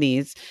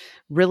companies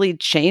really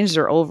change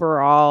their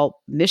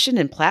overall mission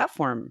and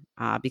platform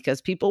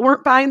because people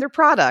weren't buying their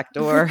product,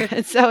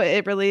 and so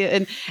it really,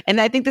 and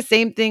I think the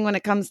same thing when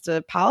it comes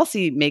to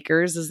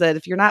policymakers is that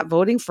if you're not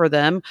voting for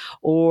them,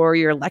 or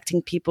you're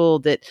electing people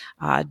that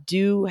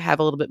do have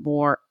a little bit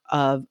more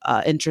of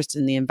interest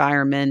in the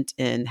environment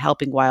and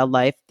helping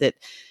wildlife, that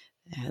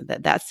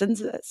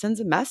sends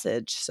a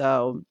message.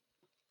 So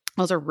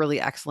those are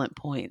really excellent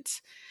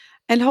points.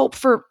 And Hope,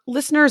 for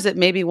listeners that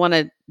maybe want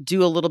to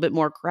do a little bit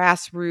more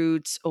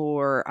grassroots,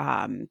 or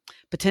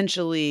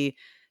potentially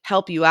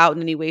help you out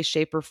in any way,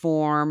 shape, or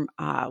form,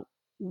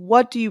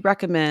 what do you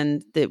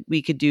recommend that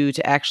we could do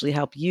to actually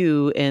help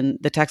you in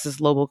the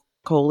Texas Lobo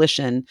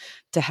Coalition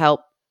to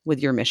help with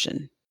your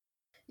mission?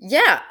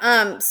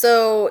 Yeah.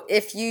 So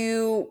if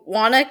you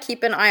want to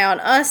keep an eye on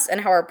us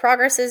and how our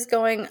progress is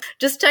going,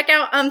 just check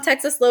out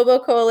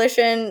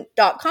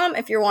TexasLoboCoalition.com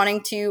if you're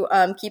wanting to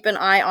keep an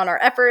eye on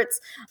our efforts.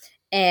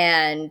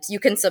 And you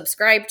can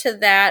subscribe to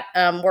that.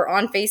 We're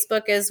on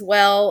Facebook as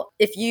well.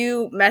 If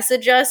you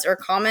message us or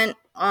comment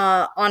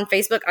on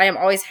Facebook, I am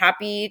always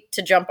happy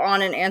to jump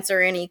on and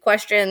answer any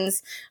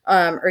questions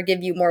or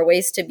give you more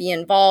ways to be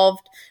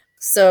involved.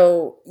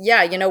 So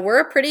yeah,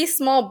 we're a pretty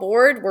small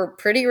board. We're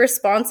pretty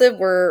responsive.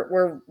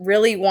 We're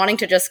really wanting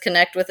to just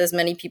connect with as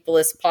many people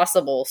as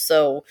possible.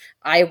 So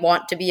I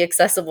want to be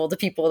accessible to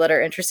people that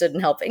are interested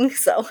in helping.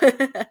 So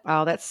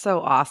Oh, that's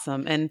so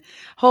awesome. And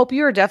Hope,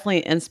 you're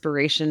definitely an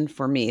inspiration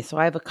for me. So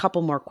I have a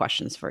couple more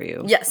questions for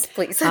you. Yes,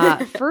 please.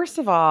 First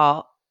of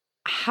all,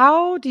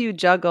 how do you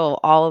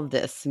juggle all of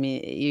this? I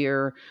mean,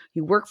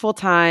 you work full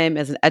time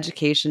as an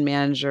education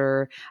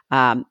manager.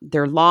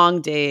 They're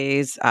long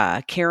days,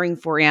 caring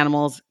for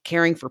animals,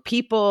 caring for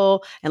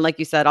people, and like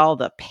you said, all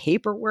the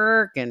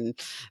paperwork and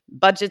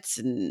budgets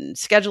and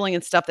scheduling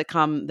and stuff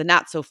the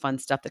not so fun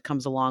stuff that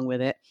comes along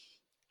with it.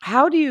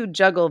 How do you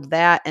juggle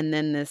that and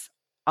then this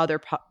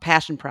other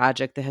passion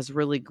project that has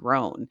really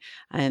grown?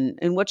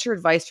 And what's your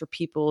advice for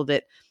people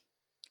that,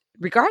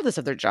 regardless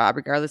of their job,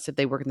 regardless if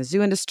they work in the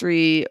zoo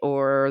industry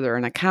or they're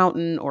an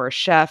accountant or a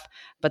chef,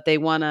 but they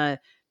want to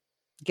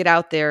get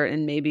out there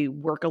and maybe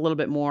work a little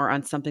bit more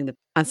on something that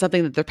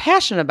they're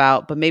passionate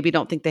about, but maybe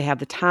don't think they have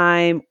the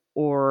time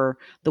or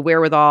the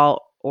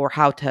wherewithal or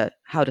how to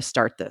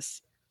start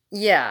this?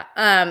 Yeah.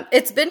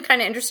 It's been kind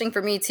of interesting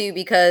for me too,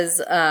 because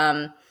in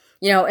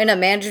a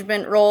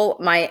management role,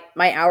 my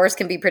hours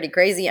can be pretty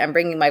crazy. I'm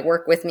bringing my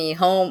work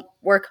home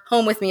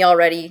with me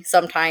already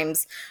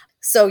sometimes.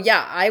 So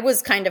yeah, I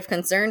was kind of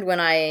concerned when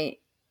I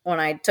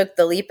took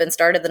the leap and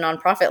started the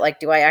nonprofit, like,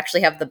 do I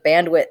actually have the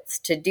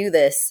bandwidth to do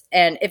this?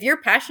 And if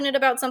you're passionate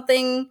about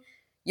something,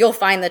 you'll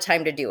find the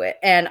time to do it.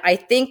 And I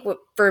think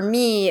for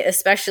me,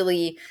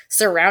 especially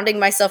surrounding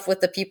myself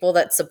with the people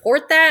that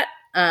support that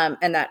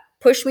and that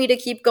push me to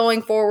keep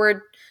going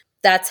forward,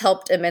 that's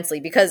helped immensely,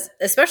 because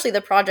especially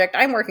the project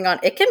I'm working on,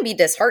 it can be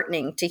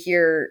disheartening to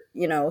hear,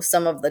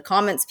 some of the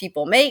comments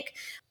people make.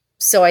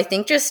 So I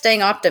think just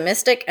staying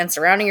optimistic and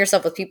surrounding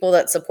yourself with people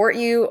that support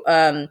you.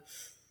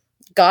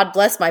 God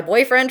bless my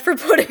boyfriend for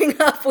putting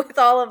up with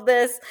all of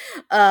this.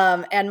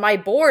 And my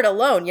board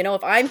alone,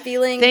 if I'm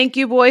feeling... Thank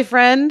you,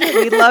 boyfriend.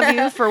 We love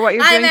you for what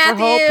you're doing for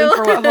Hope and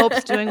for what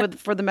Hope's doing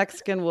for the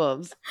Mexican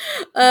wolves.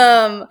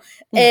 And...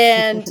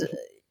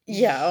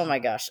 yeah, oh my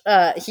gosh.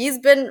 He's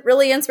been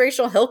really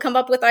inspirational. He'll come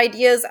up with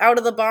ideas out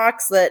of the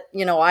box that,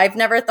 I've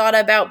never thought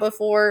about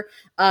before.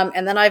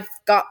 And then I've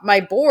got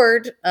my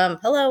board.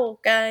 Hello,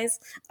 guys.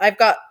 I've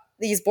got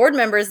these board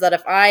members that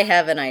if I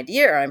have an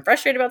idea or I'm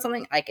frustrated about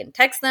something, I can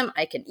text them,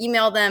 I can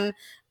email them,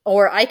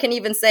 or I can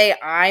even say,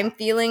 I'm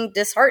feeling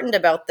disheartened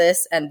about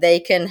this, and they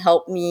can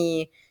help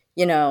me,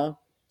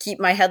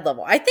 keep my head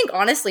level. I think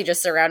honestly,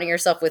 just surrounding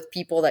yourself with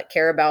people that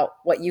care about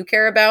what you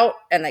care about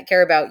and that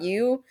care about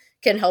you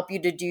can help you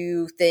to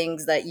do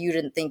things that you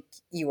didn't think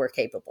you were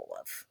capable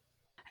of.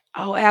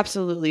 Oh,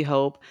 absolutely,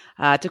 Hope.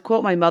 To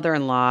quote my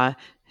mother-in-law,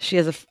 she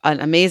has an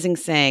amazing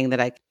saying that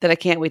I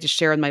can't wait to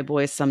share with my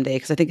boys someday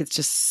because I think it's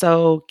just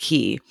so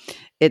key.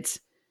 It's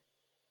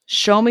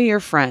show me your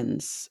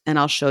friends and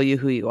I'll show you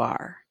who you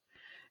are.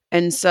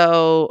 And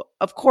so,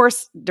 of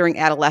course, during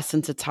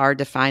adolescence, it's hard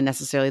to find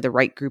necessarily the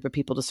right group of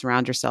people to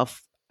surround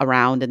yourself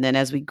around. And then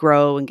as we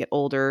grow and get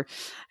older,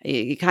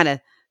 you kind of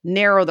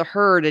narrow the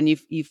herd and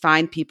you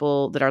find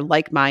people that are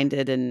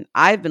like-minded. And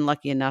I've been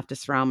lucky enough to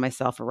surround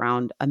myself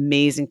around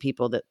amazing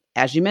people that,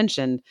 as you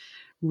mentioned,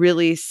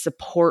 really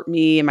support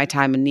me in my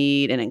time of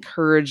need and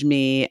encourage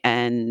me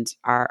and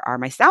are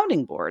my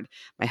sounding board.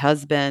 My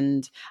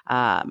husband,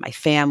 my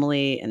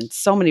family, and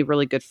so many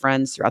really good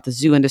friends throughout the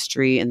zoo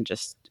industry and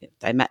just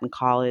I met in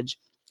college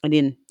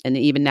and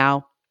even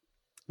now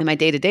in my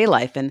day-to-day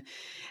life.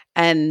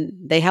 And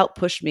they help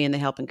push me and they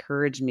help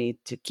encourage me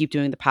to keep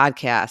doing the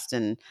podcast.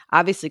 And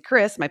obviously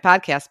Chris, my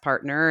podcast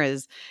partner,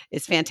 is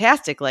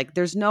fantastic. Like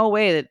there's no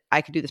way that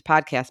I could do this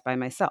podcast by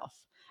myself.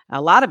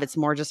 A lot of it's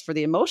more just for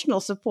the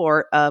emotional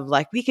support of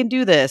like, we can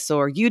do this,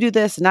 or you do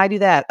this and I do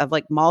that, of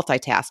like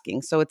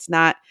multitasking. So it's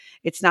not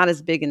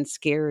as big and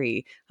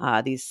scary,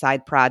 these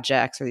side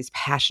projects or these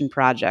passion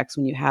projects,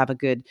 when you have a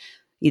good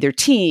either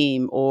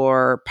team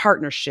or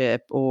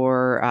partnership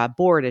or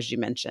board, as you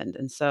mentioned.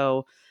 And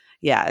so,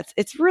 yeah,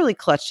 it's really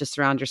clutch to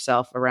surround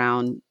yourself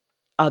around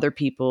other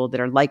people that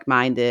are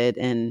like-minded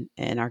and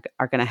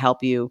are going to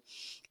help you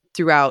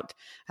throughout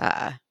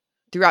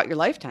your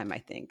lifetime, I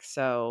think.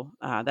 So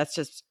that's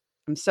just,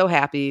 I'm so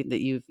happy that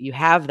you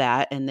have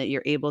that and that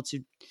you're able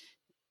to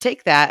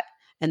take that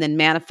and then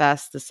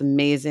manifest this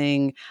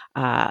amazing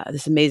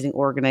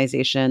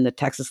organization, the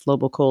Texas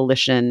Lobo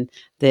Coalition,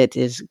 that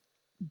is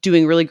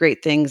doing really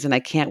great things. And I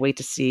can't wait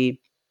to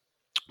see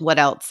what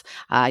else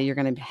you're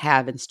going to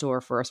have in store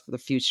for us for the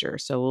future.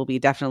 So we'll be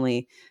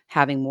definitely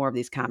having more of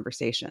these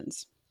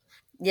conversations.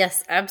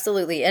 Yes,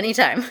 absolutely.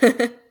 Anytime.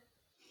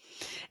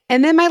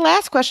 And then my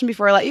last question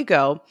before I let you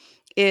go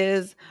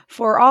is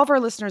for all of our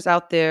listeners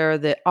out there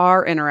that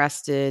are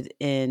interested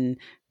in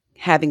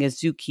having a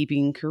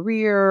zookeeping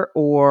career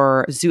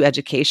or zoo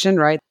education,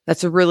 right?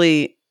 That's a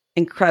really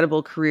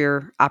incredible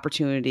career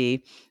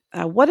opportunity.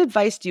 What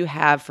advice do you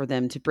have for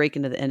them to break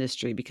into the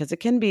industry? Because it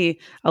can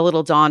be a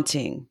little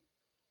daunting.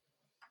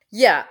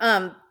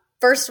 Yeah.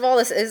 First of all,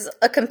 this is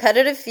a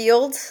competitive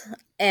field,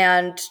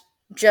 and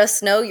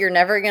just know you're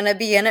never going to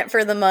be in it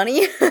for the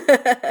money,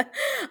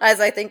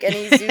 as I think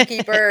any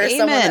zookeeper or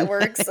someone that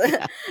works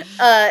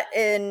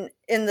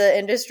in the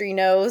industry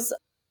knows.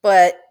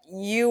 But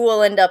you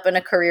will end up in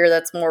a career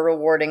that's more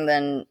rewarding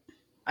than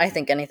I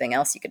think anything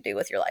else you could do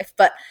with your life.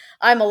 But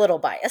I'm a little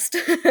biased,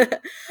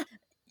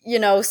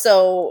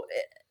 so,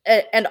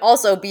 and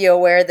also be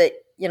aware that,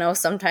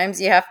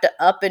 sometimes you have to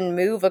up and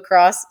move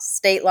across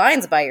state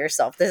lines by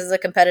yourself. This is a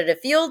competitive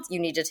field. You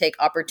need to take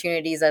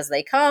opportunities as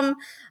they come.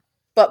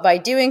 But by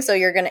doing so,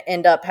 you're going to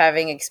end up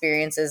having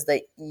experiences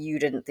that you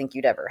didn't think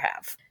you'd ever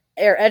have.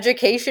 Your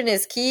education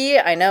is key.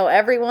 I know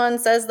everyone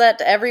says that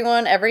to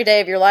everyone every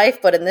day of your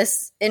life, but in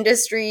this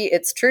industry,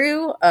 it's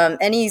true.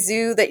 Any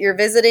zoo that you're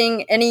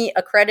visiting, any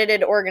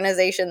accredited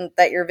organization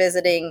that you're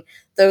visiting,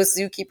 those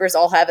zookeepers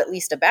all have at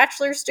least a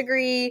bachelor's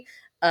degree.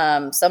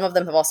 Some of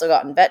them have also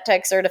gotten vet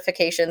tech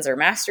certifications or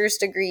master's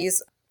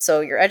degrees.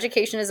 So your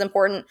education is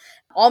important.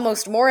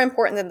 Almost more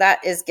important than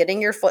that is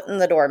getting your foot in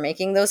the door,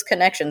 making those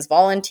connections,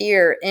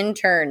 volunteer,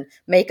 intern,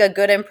 make a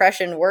good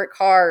impression, work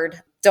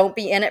hard. Don't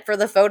be in it for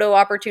the photo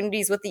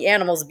opportunities with the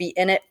animals. Be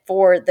in it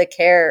for the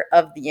care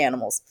of the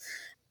animals.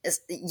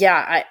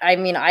 Yeah,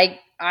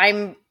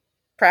 I'm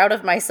proud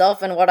of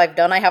myself and what I've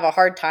done. I have a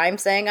hard time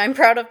saying I'm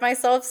proud of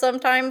myself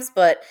sometimes,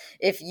 but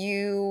if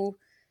you'll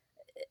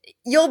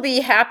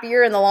be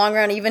happier in the long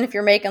run, even if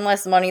you're making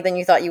less money than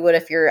you thought you would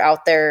if you're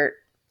out there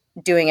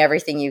doing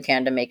everything you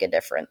can to make a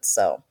difference.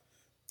 So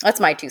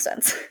that's my 2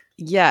 cents.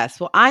 Yes.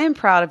 Well, I am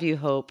proud of you,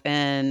 Hope,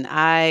 and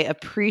I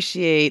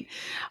appreciate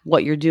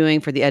what you're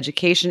doing for the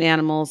education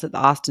animals at the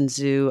Austin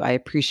Zoo. I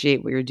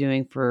appreciate what you're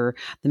doing for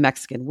the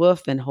Mexican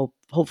wolf and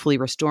hopefully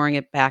restoring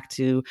it back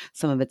to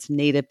some of its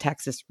native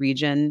Texas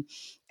region.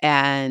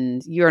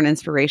 And you're an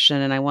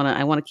inspiration, and I want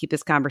to keep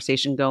this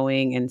conversation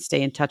going and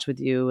stay in touch with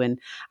you. And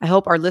I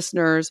hope our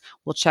listeners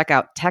will check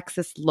out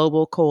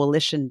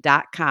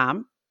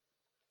TexasLoboCoalition.com.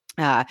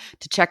 To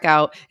check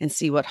out and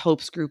see what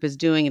Hope's group is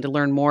doing and to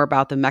learn more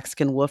about the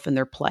Mexican wolf and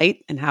their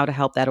plight and how to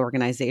help that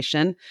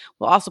organization.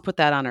 We'll also put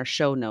that on our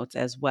show notes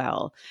as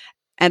well.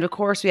 And of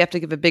course, we have to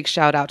give a big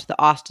shout out to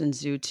the Austin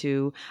Zoo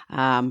too,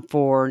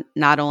 for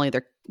not only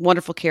their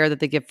wonderful care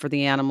that they give for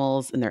the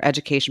animals and their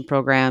education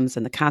programs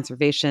and the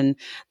conservation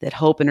that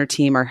Hope and her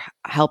team are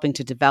helping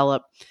to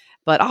develop,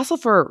 but also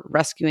for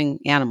rescuing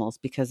animals,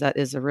 because that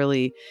is a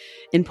really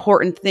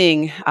important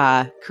thing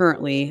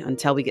currently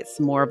until we get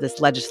some more of this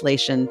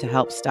legislation to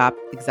help stop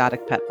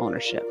exotic pet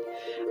ownership.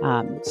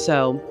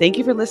 So thank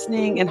you for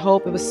listening, and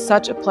Hope, it was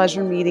such a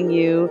pleasure meeting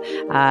you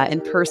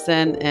in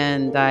person,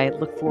 and I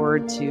look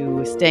forward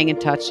to staying in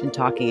touch and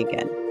talking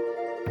again.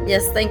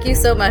 Yes, thank you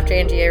so much,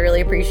 Angie. I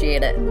really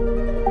appreciate it.